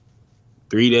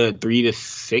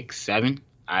 6, 7.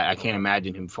 I can't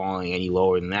imagine him falling any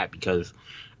lower than that because,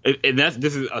 and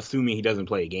this is assuming he doesn't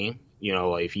play a game.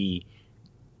 If he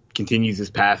continues his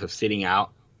path of sitting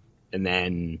out and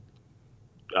then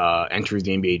enters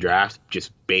the NBA draft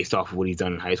just based off of what he's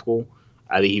done in high school,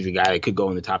 I think he's a guy that could go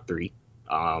in the top 3.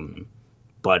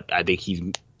 But I think he's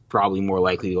probably more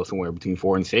likely to go somewhere between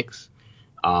 4 and 6.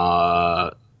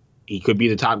 He could be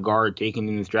the top guard taken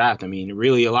in this draft. I mean,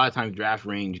 really, a lot of times draft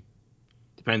range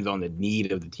depends on the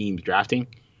need of the team's drafting.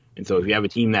 And so if you have a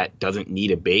team that doesn't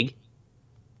need a big,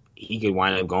 he could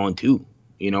wind up going 2,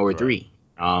 or Right. 3.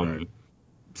 Right.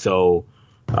 So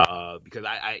because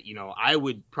I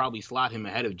would probably slot him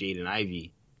ahead of Jaden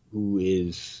Ivey, who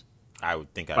is, I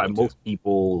would think by most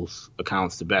people's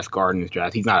accounts, the best guard in this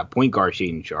draft. He's not a point guard,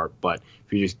 Shaedon Sharpe, but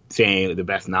if you're just saying the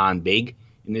best non-big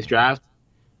in this draft,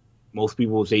 most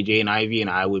people would say Jaden Ivey, and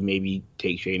I would maybe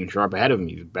take Shaedon Sharpe ahead of him.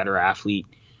 He's a better athlete.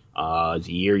 He's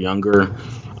a year younger,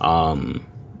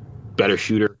 better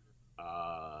shooter.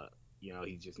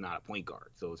 He's just not a point guard.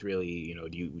 So it's really,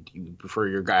 do you prefer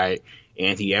your guy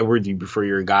Anthony Edwards? Do you prefer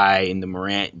your guy in the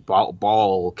Morant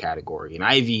ball category? And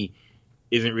Ivey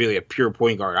isn't really a pure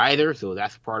point guard either, so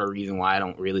that's part of the reason why I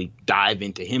don't really dive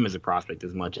into him as a prospect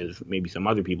as much as maybe some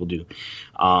other people do.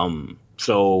 And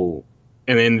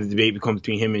then the debate becomes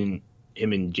between him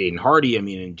and Jaden Hardy. I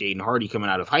mean, and Jaden Hardy coming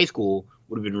out of high school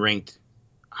would have been ranked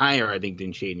higher, I think,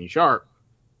 than Shaedon Sharpe.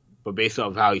 But based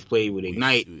off how he's played with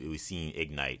Ignite, we've seen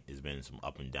Ignite. There's been some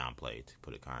up and down play, to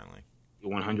put it kindly.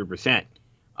 100%.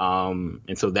 And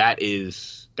so that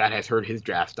has hurt his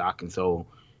draft stock. And so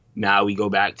now we go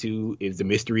back to, is the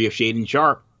mystery of Shaedon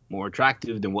Sharpe more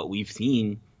attractive than what we've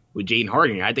seen with Jaden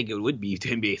Hardy? I think it would be to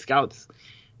NBA scouts,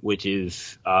 which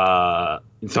is,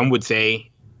 some would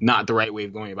say, not the right way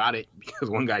of going about it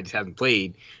because one guy just hasn't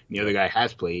played and the other guy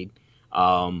has played.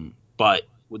 But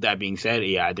with that being said,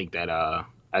 yeah,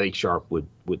 I think Sharpe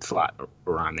would slot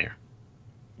around there.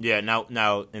 Yeah, now,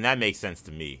 and that makes sense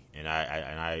to me, and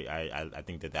I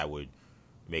think that would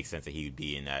make sense that he would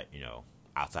be in that,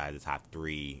 outside the top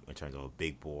 3 in terms of a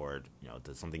big board.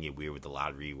 Does something get weird with the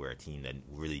lottery where a team that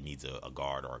really needs a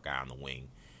guard or a guy on the wing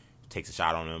takes a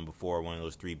shot on him before one of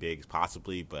those 3 bigs,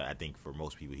 possibly? But I think for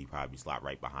most people, he'd probably slot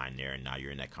right behind there, and now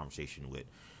you're in that conversation with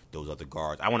those other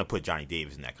guards. I want to put Johnny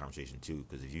Davis in that conversation too,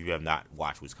 because if you have not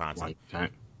watched Wisconsin,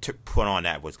 put on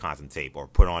that Wisconsin tape or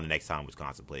put on the next time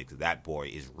Wisconsin plays, because that boy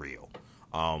is real.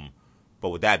 But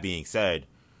with that being said,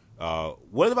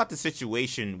 what about the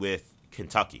situation with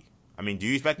Kentucky? I mean, do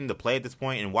you expect him to play at this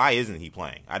point, and why isn't he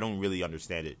playing? I don't really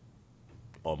understand it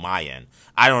on my end.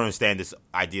 I don't understand this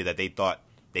idea that they thought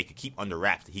they could keep under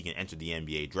wraps that he can enter the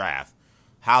NBA draft.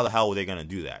 How the hell were they going to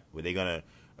do that? Were they going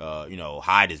to,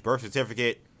 hide his birth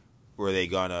certificate? Were they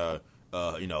going to,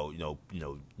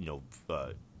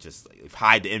 just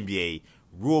hide the NBA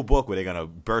rule book? Were they going to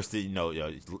burst it,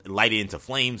 light it into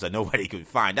flames so nobody could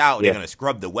find out? They're going to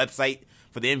scrub the website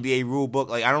for the NBA rule book.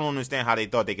 Like, I don't understand how they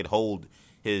thought they could hold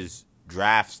his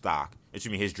draft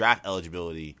his draft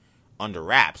eligibility under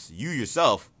wraps, you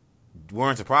yourself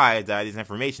weren't surprised that his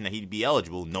information that he'd be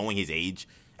eligible, knowing his age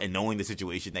and knowing the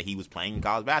situation that he was playing in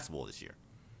college basketball this year.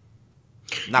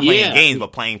 Not playing in games,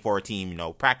 but playing for a team,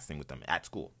 practicing with them at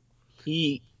school. When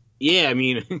he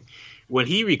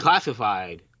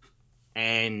reclassified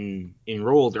and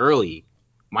enrolled early,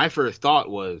 my first thought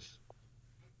was,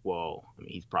 well,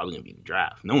 he's probably going to be in the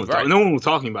draft. No one was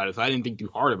talking about it, so I didn't think too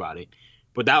hard about it.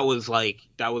 But that was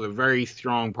a very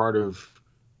strong part of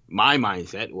my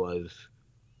mindset was,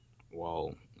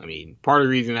 part of the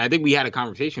reason, I think we had a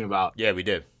conversation about. Yeah, we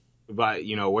did. About,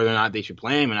 whether or not they should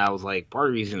play him. And I was like, part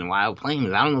of the reason why I'll play him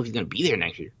is I don't know if he's going to be there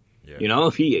next year. Yeah.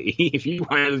 If he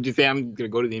wanted to just say I'm going to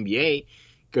go to the NBA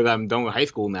because I'm done with high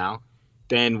school now,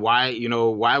 then why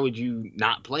would you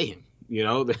not play him?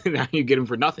 Now you get him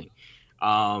for nothing.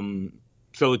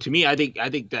 So to me, I think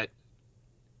that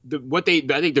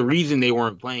the reason they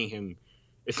weren't playing him,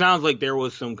 it sounds like there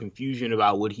was some confusion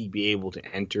about would he be able to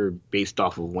enter based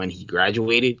off of when he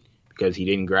graduated, because he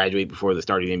didn't graduate before the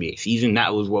start of the NBA season.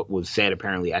 That was what was said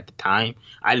apparently at the time.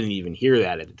 I didn't even hear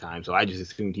that at the time, so I just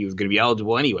assumed he was going to be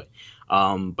eligible anyway.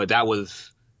 But that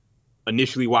was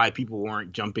initially why people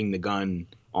weren't jumping the gun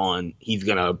on he's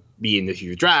going to be in this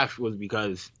year's draft, was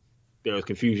because there was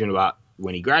confusion about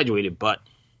when he graduated. But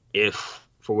if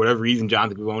for whatever reason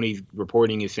Jonathan Givony's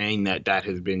reporting is saying that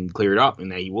has been cleared up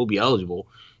and that he will be eligible,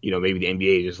 maybe the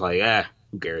NBA is just like,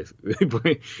 who cares?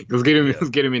 Let's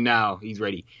get him in now. He's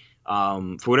ready.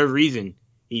 For whatever reason,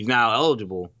 he's now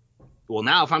eligible. Well,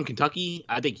 now if I'm Kentucky,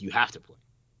 I think you have to play.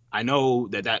 I know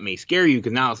that may scare you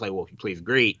because now it's like, well, if he plays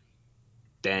great,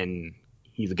 then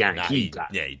he's a guaranteed guy.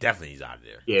 Yeah, he definitely is out of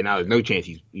there. Yeah, now there's no chance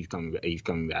he's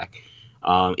coming back.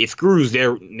 It screws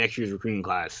their next year's recruiting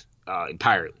class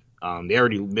entirely. They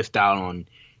already missed out on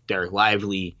Derek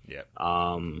Lively,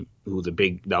 who was a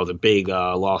big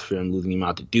loss for them, losing him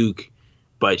out to Duke.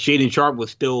 But Shaedon Sharpe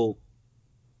was still.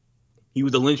 He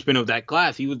was the linchpin of that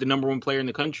class. He was the number one player in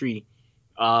the country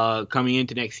coming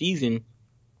into next season.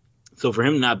 So for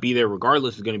him to not be there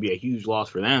regardless is going to be a huge loss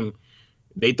for them.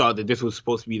 They thought that this was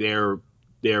supposed to be their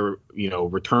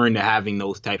return to having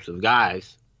those types of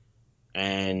guys.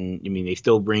 And, they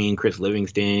still bring in Chris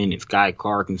Livingston and Sky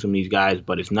Clark and some of these guys,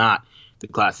 but it's not the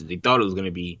class that they thought it was going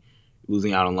to be,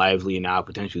 losing out on Lively and now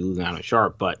potentially losing out on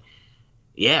Sharpe. But,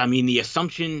 yeah, the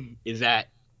assumption is that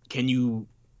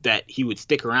that he would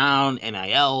stick around,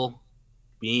 NIL,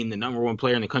 being the number one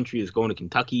player in the country is going to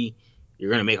Kentucky. You're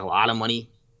going to make a lot of money,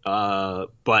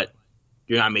 but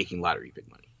you're not making lottery pick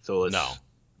money. So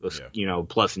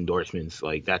plus endorsements,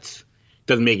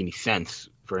 doesn't make any sense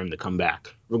for him to come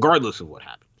back, regardless of what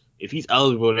happens. If he's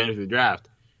eligible to enter the draft,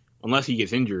 unless he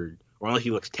gets injured or unless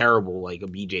he looks terrible like a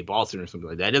BJ Boston or something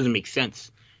like that, it doesn't make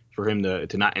sense for him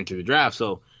to not enter the draft.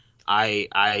 So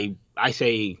I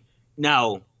say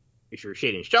now, if you're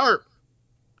Shaedon Sharpe,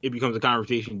 it becomes a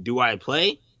conversation: do I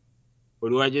play, or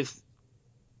do I just,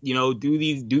 do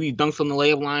these dunks on the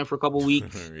layup line for a couple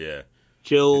weeks? Yeah,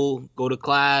 chill, go to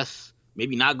class,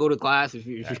 maybe not go to class if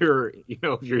you're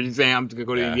just saying I'm going to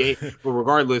go to the NBA. But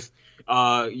regardless,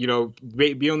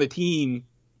 be on the team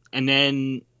and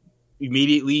then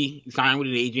immediately sign with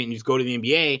an agent and just go to the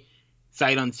NBA,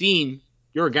 sight unseen.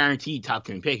 You're a guaranteed top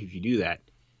 10 pick if you do that.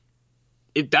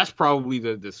 That's probably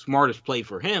the smartest play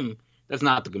for him. That's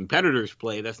not the competitor's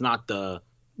play. That's not the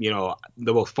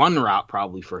most fun route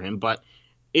probably for him, but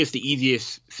it's the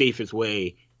easiest, safest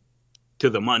way to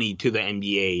the money, to the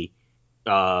NBA,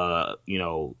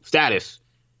 status.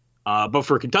 But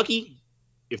for Kentucky,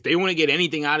 if they want to get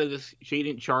anything out of this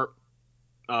Shaedon Sharpe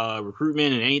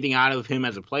recruitment and anything out of him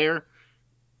as a player,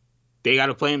 they got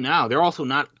to play him now. They're also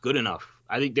not good enough.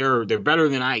 I think they're better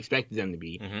than I expected them to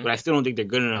be, but I still don't think they're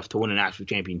good enough to win a national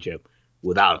championship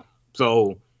without him.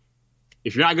 So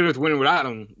if you're not good enough to win without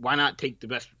him, why not take the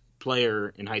best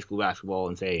player in high school basketball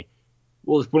and say,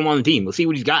 well, let's put him on the team. Let's see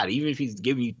what he's got, even if he's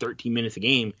giving you 13 minutes a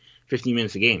game, 15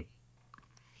 minutes a game.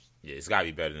 Yeah, it's got to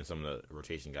be better than some of the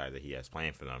rotation guys that he has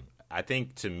playing for them. I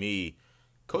think, to me,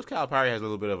 Coach Calipari has a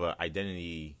little bit of an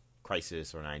identity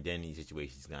crisis or an identity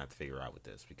situation he's going to have to figure out with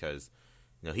this, because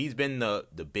he's been the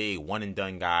big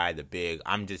one-and-done guy, the big,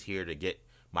 I'm just here to get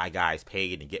my guys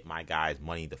paid and get my guys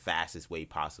money the fastest way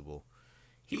possible.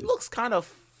 He looks kind of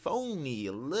phony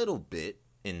a little bit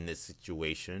in this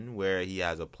situation where he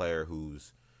has a player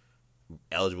who's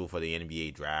eligible for the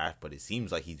NBA draft, but it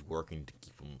seems like he's working to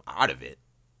keep him out of it.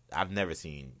 I've never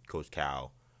seen Coach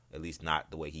Cal, at least not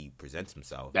the way he presents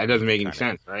himself. That doesn't make any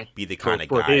sense, right? Be the kind of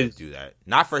guy to do that.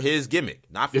 Not for his gimmick,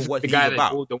 not for what he's about. The guy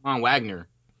that told DeJuan Wagner,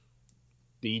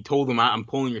 he told him, I'm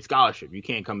pulling your scholarship. You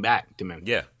can't come back to Memphis.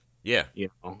 Yeah. Yeah,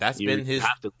 that's been his. You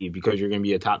have to leave because you're going to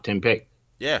be a top 10 pick.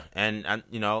 Yeah, and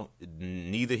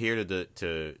neither here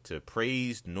to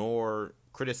praise nor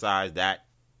criticize that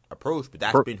approach, but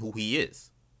that's been who he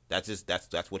is. That's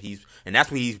what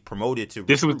he's promoted to.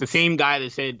 This was the same guy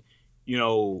that said,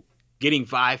 getting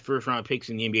 5 first-round picks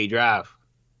in the NBA draft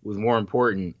was more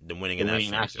important than winning a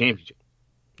national championship.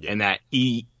 Yeah. And that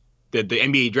the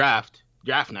NBA draft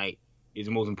night is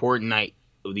the most important night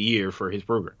of the year for his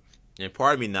program. And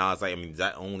part of me now is like, does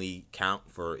that only count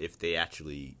for if they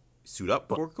actually suit up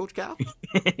for Coach Cal?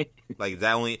 Like, is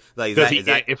that only like is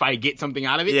that if I get something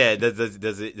out of it? Yeah. Does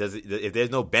it if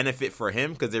there's no benefit for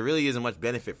him, because there really isn't much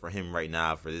benefit for him right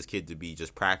now for this kid to be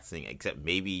just practicing, except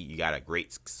maybe you got a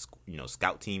great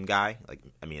scout team guy. Like,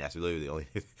 that's literally the only.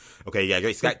 Okay, yeah,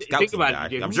 great scout team guy.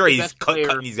 I'm sure he's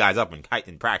cutting these guys up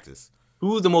in practice.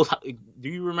 Who's the most? Do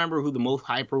you remember who the most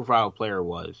high profile player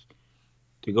was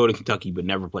to go to Kentucky but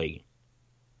never play again?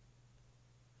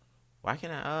 Why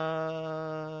can't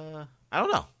I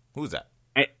don't know. Who's that?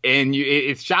 And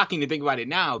it's shocking to think about it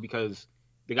now because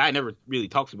the guy never really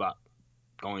talks about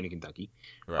going to Kentucky.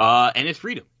 Right. And it's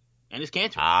freedom. And it's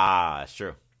Kanter. That's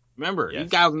true. Remember, This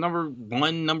guy was number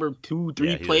 1, number 2,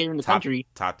 3 player in the country.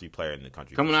 Top 3 player in the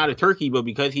country. Coming out of Turkey, but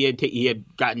because he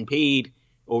had gotten paid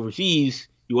overseas,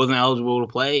 he wasn't eligible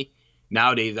to play.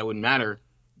 Nowadays, that wouldn't matter.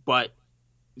 But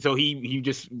so he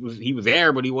was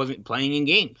there, but he wasn't playing in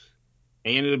games.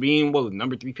 And he ended up being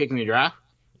number 3 pick in the draft.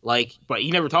 But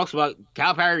he never talks about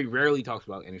Calipari. Rarely talks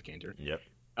about Enes Kanter. Yep.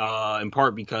 In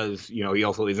part because he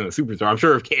also isn't a superstar. I'm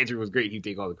sure if Kanter was great, he'd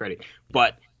take all the credit.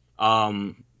 But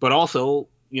also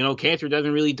Kanter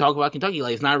doesn't really talk about Kentucky.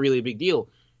 Like, it's not really a big deal.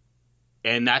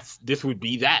 And this would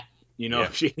be that.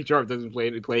 If Shaedon Sharpe doesn't play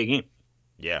a game.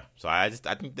 Yeah. So I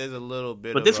think there's a little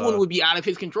bit. But this one would be out of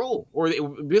his control, or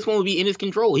this one would be in his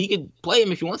control. He could play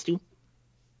him if he wants to.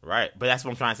 Right, but that's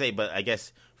what I'm trying to say. But I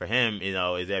guess for him,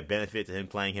 is there a benefit to him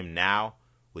playing him now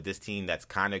with this team that's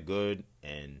kind of good,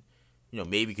 and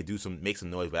maybe could make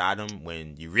some noise without him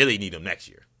when you really need him next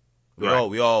year.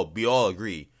 We all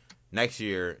agree next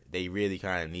year they really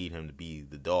kind of need him to be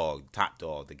the top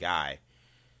dog, the guy.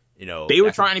 They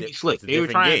were trying to be slick. They were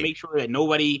trying to make sure that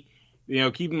nobody,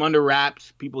 keep him under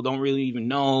wraps. People don't really even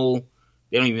know.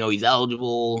 They don't even know he's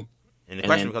eligible. And the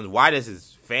question becomes, why does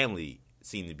his family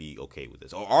seem to be okay with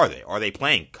this, or are they? Are they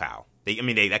playing Cal?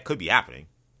 That could be happening.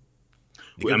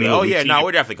 We're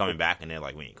definitely coming back, and they're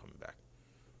like, we ain't coming back.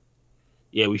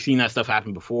 Yeah, we've seen that stuff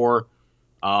happen before.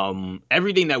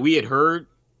 Everything that we had heard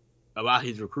about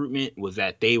his recruitment was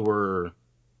that they loved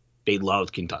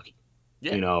Kentucky.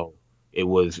 Yeah. It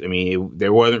was.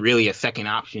 There wasn't really a second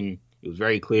option. It was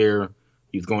very clear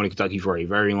he was going to Kentucky for a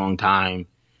very long time.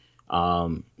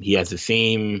 He has the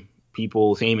same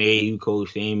people, same AAU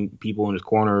coach, same people in his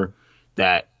corner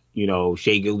that,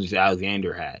 Shai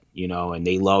Gilgeous-Alexander had, and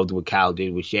they loved what Cal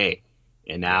did with Shai.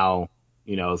 And now,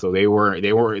 so they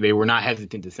were not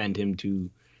hesitant to send him to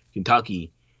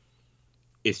Kentucky.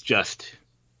 It's just,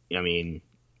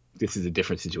 this is a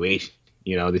different situation.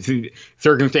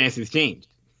 Circumstances changed.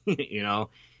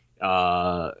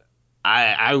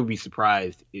 I would be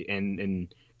surprised.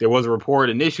 And there was a report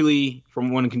initially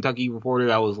from one Kentucky reporter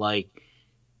that was like,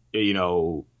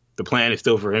 the plan is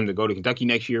still for him to go to Kentucky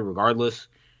next year regardless.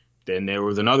 Then there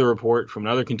was another report from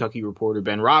another Kentucky reporter,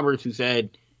 Ben Roberts, who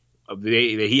said that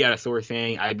he had a source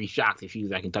saying, I'd be shocked if he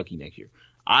was at Kentucky next year.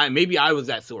 Maybe I was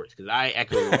that source, because I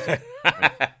echoed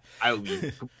I would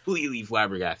be completely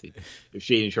flabbergasted if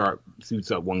Shaedon Sharpe suits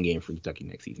up one game for Kentucky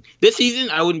next season. This season,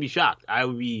 I wouldn't be shocked. I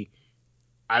would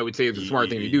say it's a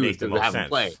smart thing to do is to have him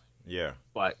play. Yeah.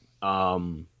 But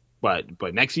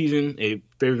next season,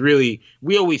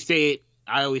 we always say it.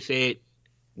 I always say it.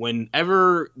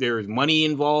 Whenever there's money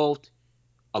involved,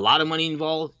 a lot of money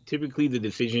involved, typically the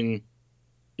decision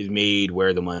is made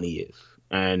where the money is.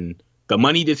 And the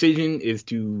money decision is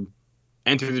to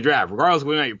enter the draft, regardless of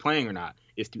whether or not you're playing or not,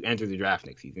 is to enter the draft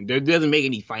next season. It doesn't make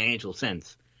any financial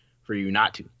sense for you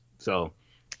not to. So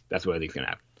that's what I think is going to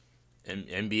happen. And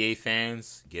NBA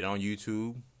fans, get on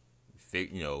YouTube,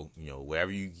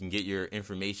 wherever you can get your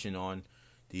information on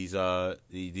these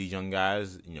young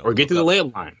guys, or get to the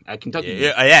layup line at Kentucky.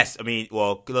 Yes.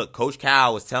 Look, Coach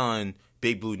Cal was telling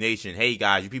Big Blue Nation, hey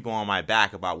guys, you people on my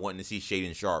back about wanting to see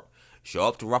Shaedon Sharpe. Show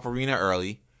up to Rupp Arena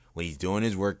early when he's doing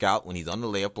his workout, when he's on the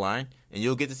layup line, and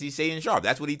you'll get to see Shaedon Sharpe.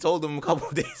 That's what he told them a couple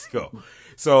of days ago.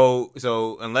 So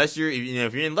unless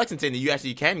if you're in Lexington, then you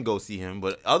actually can go see him.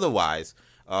 But otherwise,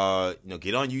 get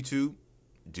on YouTube,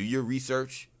 do your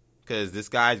research, because this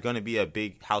guy's going to be a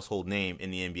big household name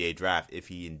in the NBA draft if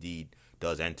he indeed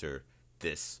does enter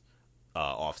this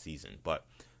offseason. But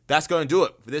that's going to do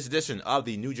it for this edition of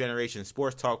the New Generation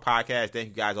Sports Talk Podcast. Thank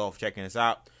you guys all for checking us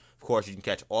out. Of course, you can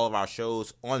catch all of our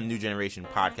shows on the New Generation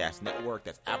Podcast Network.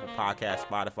 That's Apple Podcasts,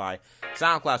 Spotify,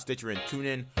 SoundCloud, Stitcher, and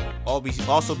TuneIn.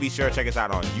 Also, be sure to check us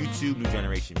out on YouTube, New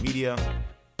Generation Media.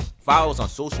 Follow us on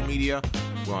social media.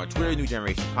 We're on Twitter, New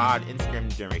Generation Pod, Instagram, New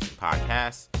Generation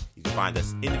Podcast. You can find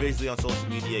us individually on social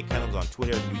media. Kendall's on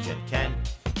Twitter, NewGenKen.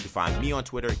 You can find me on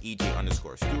Twitter,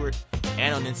 EJ_Stewart,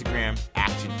 and on Instagram,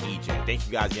 ActionEJ. Thank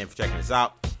you guys again for checking us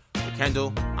out. For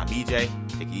Kendall, I'm EJ.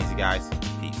 Take it easy, guys.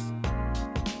 Peace.